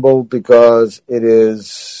skull symbol because they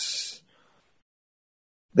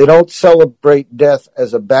don't celebrate death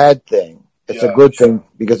as a bad thing. It's a good thing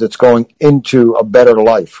because it's going into a better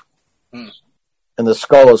life. And the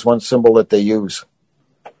skull is one symbol that they use.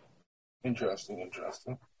 Interesting.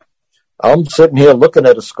 I'm sitting here looking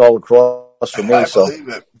at a skull across from me. I believe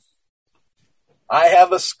it. I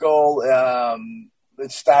have a skull.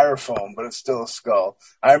 It's styrofoam, but it's still a skull.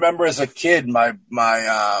 I remember as a kid, my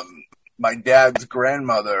dad's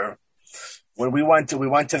grandmother, when we went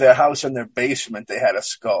to their house in their basement, they had a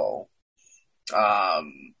skull. I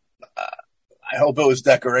hope it was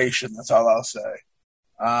decoration. That's all I'll say.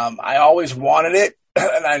 I always wanted it,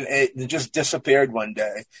 and it just disappeared one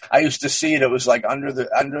day. I used to see it. It was like under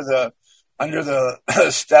the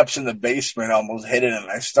steps in the basement, almost hidden, and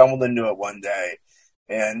I stumbled into it one day.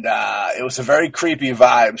 And it was a very creepy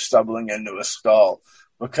vibe stumbling into a skull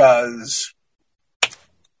because,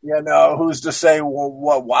 who's to say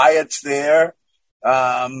why it's there?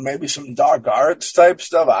 Maybe some dark arts type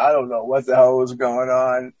stuff. I don't know what the hell was going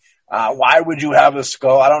on. Why would you have a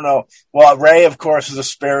skull? I don't know. Well, Ray, of course, is a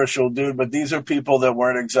spiritual dude, but these are people that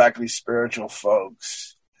weren't exactly spiritual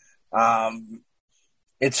folks.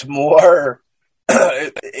 It's more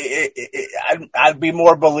I'd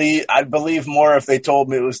believe more if they told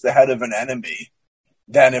me it was the head of an enemy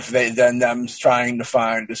than them trying to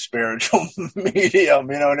find a spiritual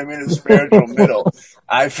medium. You know what I mean? A spiritual middle.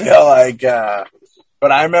 I feel like,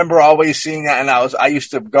 but I remember always seeing that, and I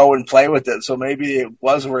used to go and play with it, so maybe it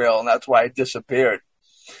was real, and that's why it disappeared.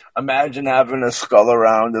 Imagine having a skull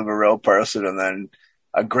around of a real person, and then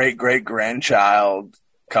a great great grandchild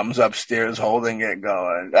comes upstairs holding it,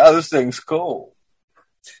 going, "Oh, this thing's cool."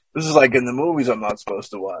 This is like in the movies I'm not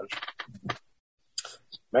supposed to watch.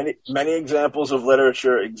 Many examples of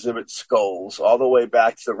literature exhibit skulls, all the way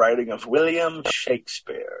back to the writing of William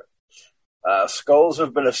Shakespeare. Skulls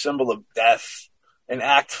have been a symbol of death. In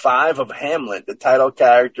Act 5 of Hamlet, the title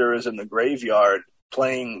character is in the graveyard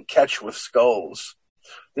playing catch with skulls.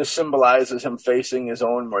 This symbolizes him facing his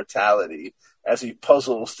own mortality as he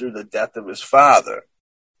puzzles through the death of his father.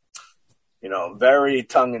 You know, very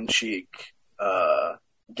tongue-in-cheek,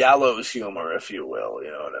 gallows humor, if you will,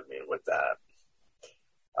 you know what I mean, with that.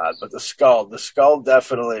 But the skull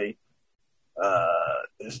definitely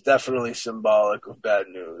is definitely symbolic of bad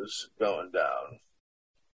news going down.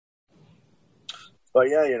 But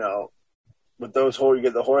yeah, you know, with those you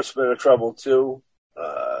get the horsemen of trouble too.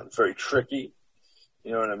 Very tricky,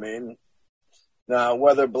 you know what I mean. Now,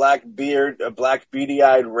 whether a black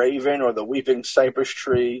beady-eyed raven, or the weeping cypress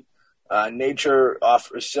tree, nature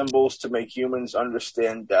offers symbols to make humans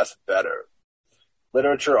understand death better.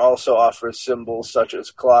 Literature also offers symbols such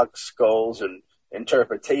as clocks, skulls, and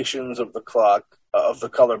interpretations of the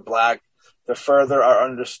color black to further our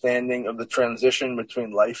understanding of the transition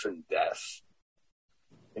between life and death.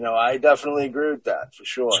 You know, I definitely agree with that, for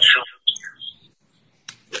sure.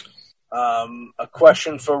 A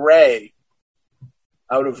question for Ray.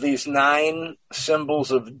 Out of these 9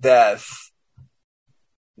 symbols of death,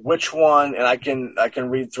 which one, and I can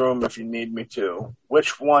read through them if you need me to,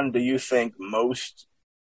 which one do you think most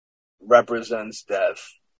represents death?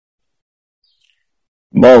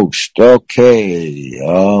 Most, okay.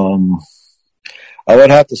 I would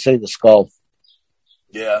have to say the skull.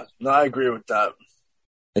 Yeah, no, I agree with that.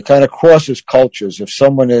 It kind of crosses cultures. If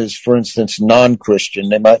someone is, for instance, non-Christian,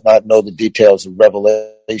 they might not know the details of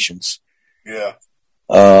Revelations. Yeah.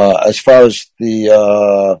 As far as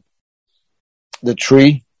the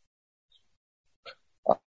tree,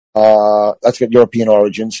 that's got European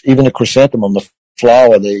origins. Even the chrysanthemum, the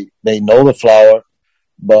flower, they know the flower,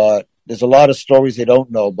 but there's a lot of stories they don't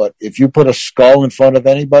know. But if you put a skull in front of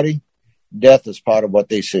anybody, death is part of what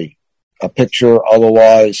they see. A picture,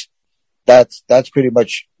 otherwise, that's pretty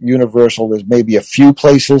much universal. There's maybe a few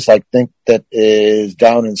places, I think, that is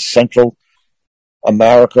down in Central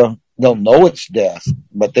America. They'll know it's death,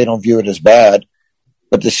 but they don't view it as bad.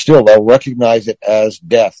 But they'll recognize it as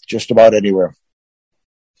death just about anywhere.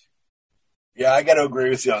 Yeah, I got to agree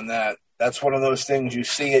with you on that. That's one of those things, you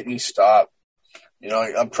see it and you stop. You know,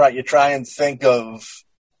 you try and think of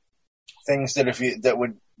things that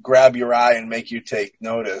would grab your eye and make you take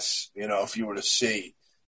notice, you know, if you were to see.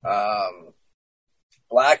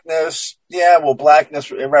 Blackness, yeah, well,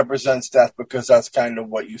 blackness, it represents death because that's kind of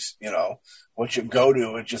what what you go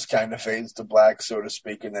to. It just kind of fades to black, so to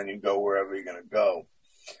speak, and then you go wherever you're going to go.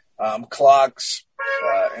 Clocks,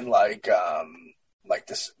 and like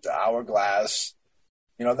this, the hourglass,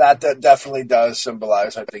 you know, that definitely does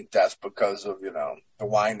symbolize, I think, death because of, you know, the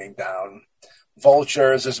winding down.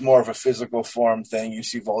 Vultures is more of a physical form thing. You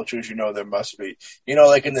see vultures, you know, there must be, you know,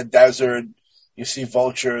 like in the desert, you see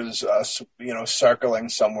vultures, you know, circling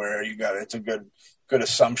somewhere. It's a good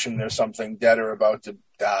assumption there's something dead or about to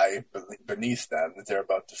die beneath them that they're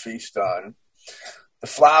about to feast on. The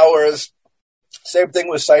flowers, same thing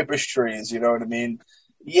with cypress trees, you know what I mean?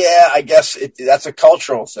 Yeah, I guess that's a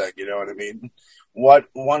cultural thing, you know what I mean? What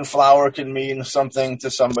one flower can mean something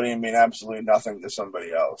to somebody and mean absolutely nothing to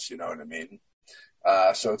somebody else, you know what I mean?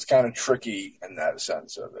 So it's kind of tricky in that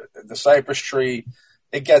sense of it. The cypress tree,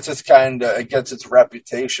 it gets its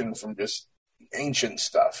reputation from just ancient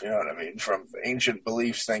stuff, you know what I mean? From ancient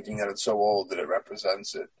beliefs, thinking that it's so old that it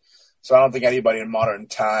represents it. So I don't think anybody in modern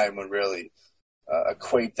time would really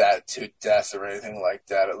equate that to death or anything like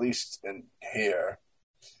that, at least in here.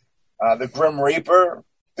 The Grim Reaper,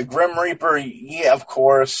 yeah, of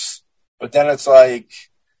course. But then it's like,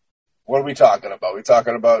 what are we talking about? We're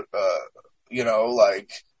talking about, you know,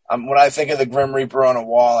 like, when I think of the Grim Reaper on a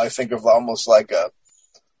wall, I think of almost like a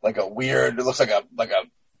weird, it looks like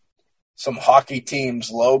some hockey team's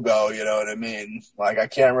logo, you know what I mean? Like, I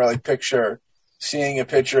can't really picture seeing a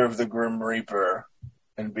picture of the Grim Reaper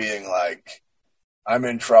and being like, I'm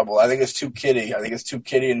in trouble. I think it's too kiddie. I think it's too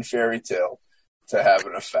kiddie and fairy tale to have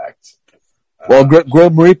an effect. Well,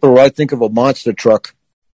 Grim Reaper, I think of a monster truck.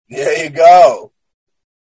 There you go.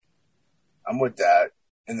 I'm with that.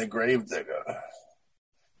 And the Gravedigger.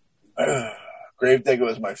 Gravedigger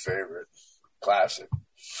was my favorite. Classic.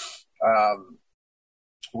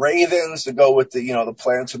 Ravens, to go with the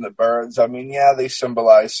plants and the birds. I mean, yeah, they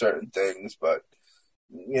symbolize certain things, but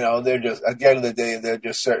they're just, at the end of the day, they're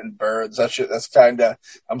just certain birds. That's kind of,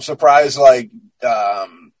 I'm surprised,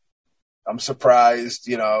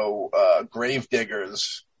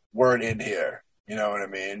 gravediggers weren't in here. You know what I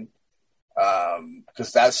mean?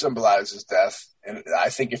 Because that symbolizes death. And I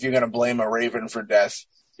think if you're going to blame a raven for death,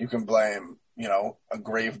 you can blame, a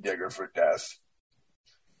gravedigger for death.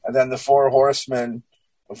 And then the 4 horsemen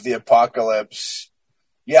of the apocalypse.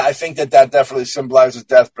 Yeah, I think that definitely symbolizes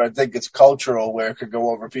death, but I think it's cultural where it could go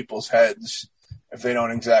over people's heads if they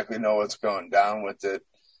don't exactly know what's going down with it.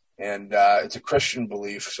 And it's a Christian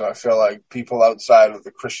belief, so I feel like people outside of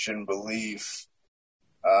the Christian belief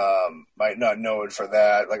might not know it for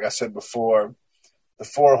that. Like I said before, the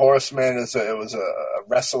 4 horsemen was a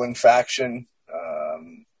wrestling faction.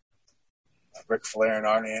 Ric Flair and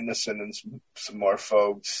Arn Anderson and some more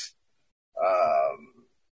folks.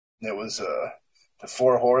 It was the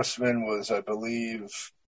 4 Horsemen was, I believe,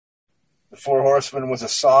 the 4 Horsemen was a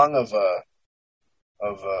song of a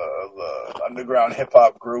underground hip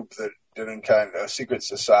hop group that didn't Secret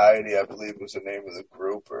Society, I believe, was the name of the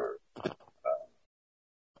group, or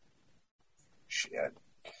shit,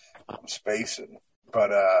 I'm spacing,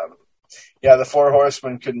 but yeah, the 4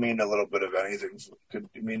 Horsemen could mean a little bit of anything. Could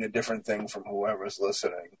mean a different thing from whoever's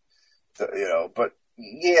listening, but.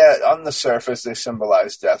 Yeah, on the surface they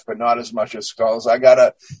symbolize death, but not as much as skulls. I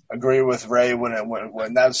gotta agree with Ray when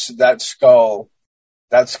that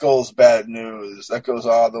skull's bad news. That goes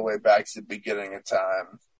all the way back to the beginning of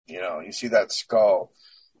time. You see that skull.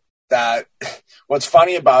 What's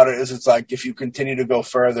funny about it is it's like if you continue to go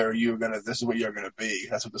further, this is what you're gonna be.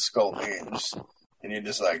 That's what the skull means, and you're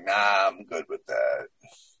just like, nah, I'm good with that.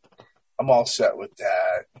 I'm all set with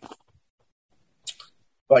that.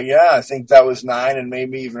 But yeah, I think that was 9 and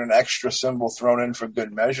maybe even an extra symbol thrown in for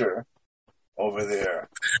good measure over there.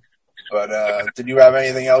 But did you have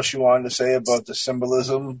anything else you wanted to say about the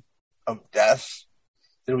symbolism of death?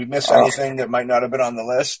 Did we miss anything that might not have been on the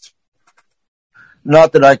list?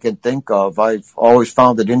 Not that I can think of. I've always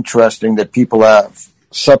found it interesting that people have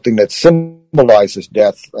something that symbolizes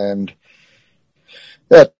death, and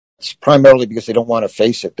that's primarily because they don't want to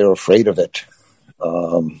face it. They're afraid of it.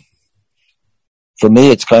 For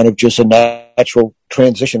me, it's kind of just a natural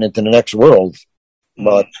transition into the next world.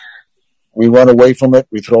 But we run away from it.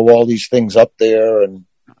 We throw all these things up there and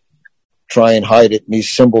try and hide it. And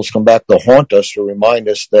these symbols come back to haunt us to remind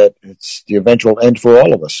us that it's the eventual end for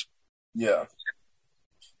all of us. Yeah.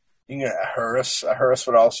 You get a hearse. A hearse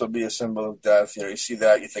would also be a symbol of death. You see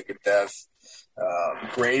that, you think of death.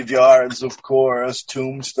 Graveyards, of course,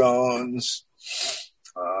 tombstones.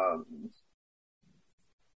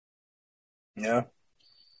 Yeah.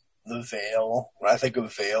 The veil. When I think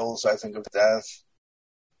of veils, I think of death.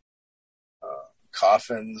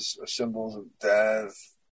 Coffins are symbols of death.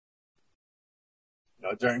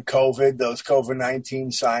 During COVID, those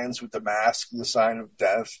COVID-19 signs with the mask, the sign of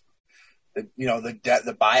death. The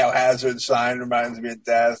biohazard sign reminds me of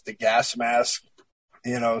death. The gas mask,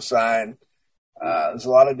 sign. There's a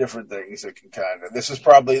lot of different things that can this is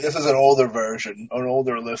an older version, an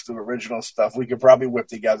older list of original stuff. We could probably whip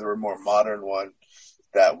together a more modern one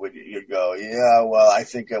that you go, yeah, well, I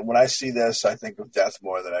think when I see this, I think of death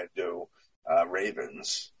more than I do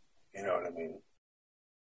ravens. You know what I mean?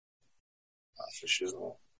 For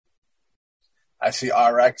sure. I see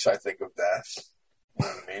RX, I think of death. You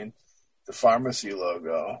know what I mean? The pharmacy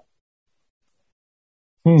logo.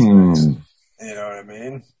 You know what I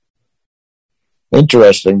mean?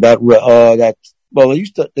 Interesting. They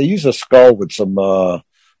use a skull with some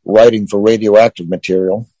writing for radioactive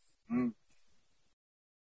material.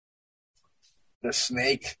 The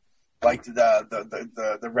snake, like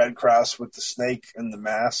the Red Cross with the snake and the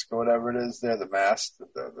mask or whatever it is there, the mask,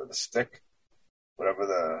 the stick, whatever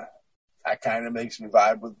that kind of makes me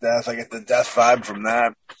vibe with death. I get the death vibe from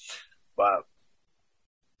that. But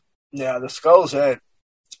yeah, the skull's it.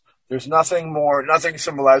 There's nothing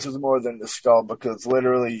symbolizes more than the skull, because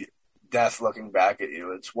literally death looking back at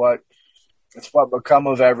you. It's what become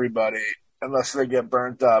of everybody unless they get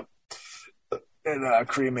burnt up and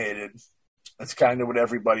cremated. That's kind of what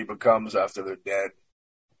everybody becomes after they're dead.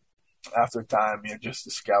 After time, you're just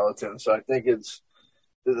a skeleton. So I think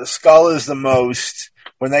the skull is the most,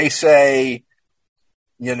 when they say,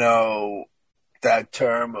 that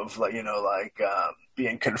term of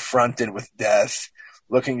being confronted with death.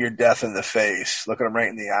 looking your death in the face, looking them right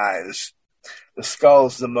in the eyes. The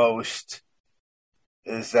skull's the most,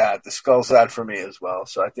 the skull's that for me as well.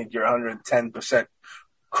 So I think you're 110%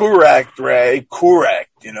 correct, Ray. Correct.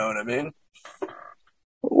 You know what I mean?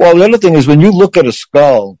 Well, the other thing is when you look at a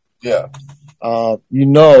skull, yeah, you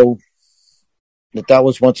know that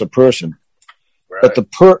was once a person. Right. But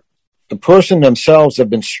the person themselves have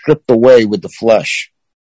been stripped away with the flesh.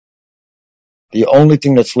 The only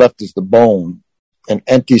thing that's left is the bone, an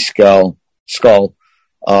empty skull.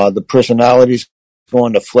 The personalities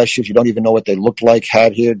going to fleshes. You don't even know what they looked like,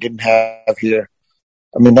 had here, didn't have here.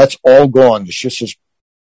 I mean, that's all gone. It's just this,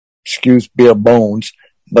 excuse bare bones,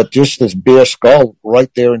 but just this bare skull right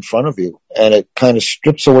there in front of you. And it kind of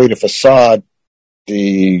strips away the facade,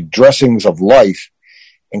 the dressings of life,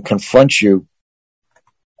 and confronts you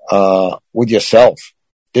with yourself.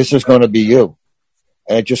 This is going to be you.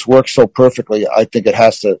 And it just works so perfectly. I think it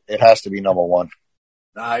has to be number one.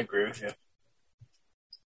 No, I agree with you.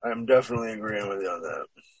 I'm definitely agreeing with you on that.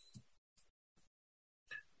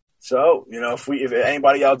 So, you know, if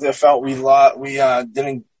anybody out there felt we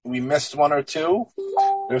missed one or two,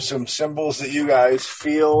 there's some symbols that you guys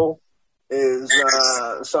feel is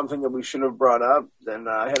something that we should have brought up, then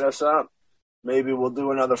hit us up. Maybe we'll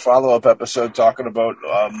do another follow-up episode talking about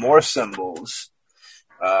more symbols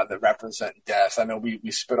that represent death. I know we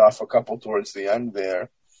spit off a couple towards the end there.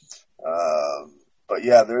 But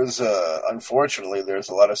yeah, unfortunately, there's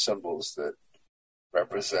a lot of symbols that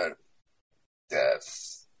represent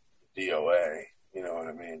death, DOA, you know what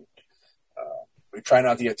I mean? We try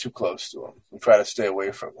not to get too close to them. We try to stay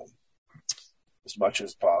away from them as much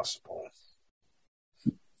as possible.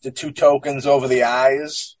 The two tokens over the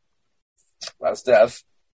eyes, that's death.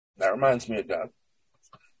 That reminds me of death.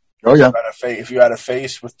 Oh, yeah. If you had a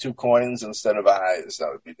face with two coins instead of eyes, that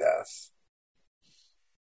would be death.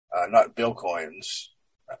 Not bill coins,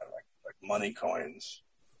 like money coins.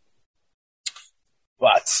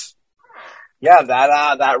 But yeah,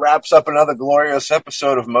 that wraps up another glorious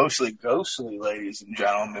episode of Mostly Ghostly, ladies and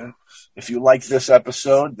gentlemen. If you like this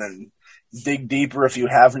episode, then dig deeper if you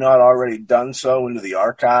have not already done so into the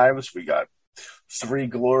archives. We got 3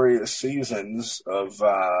 glorious seasons of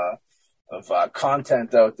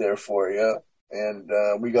content out there for you, and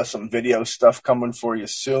we got some video stuff coming for you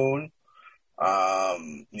soon.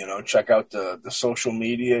 You know, check out the social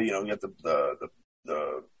media. You know, you got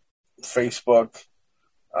the Facebook,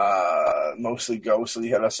 Mostly Ghostly.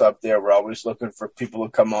 Hit us up there. We're always looking for people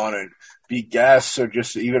to come on and be guests, or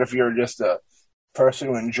just even if you're just a person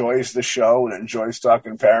who enjoys the show and enjoys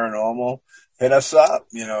talking paranormal, hit us up.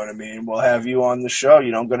 You know what I mean? We'll have you on the show.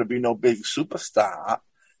 You don't got to be no big superstar.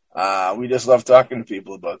 We just love talking to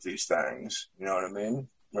people about these things. You know what I mean?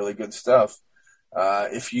 Really good stuff.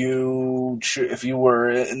 If you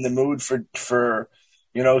were in the mood for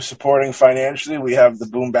you know, supporting financially, we have the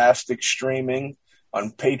Boombastic streaming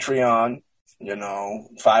on Patreon. You know,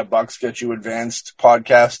 $5 gets you advanced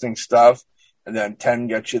podcasting stuff, and then 10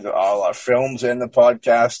 gets you all our films and the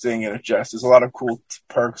podcasting. And there's a lot of cool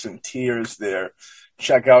perks and tiers there.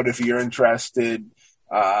 Check out if you're interested.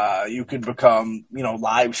 You could become, you know,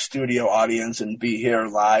 live studio audience and be here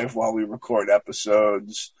live while we record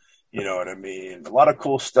episodes. You know what I mean? A lot of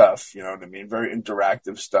cool stuff, you know what I mean? Very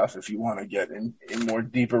interactive stuff if you want to get in more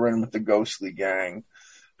deeper in with the Ghostly gang.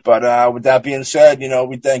 But with that being said, you know,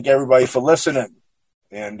 we thank everybody for listening.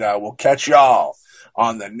 And we'll catch y'all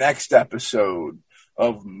on the next episode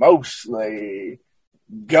of Mostly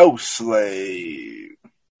Ghostly.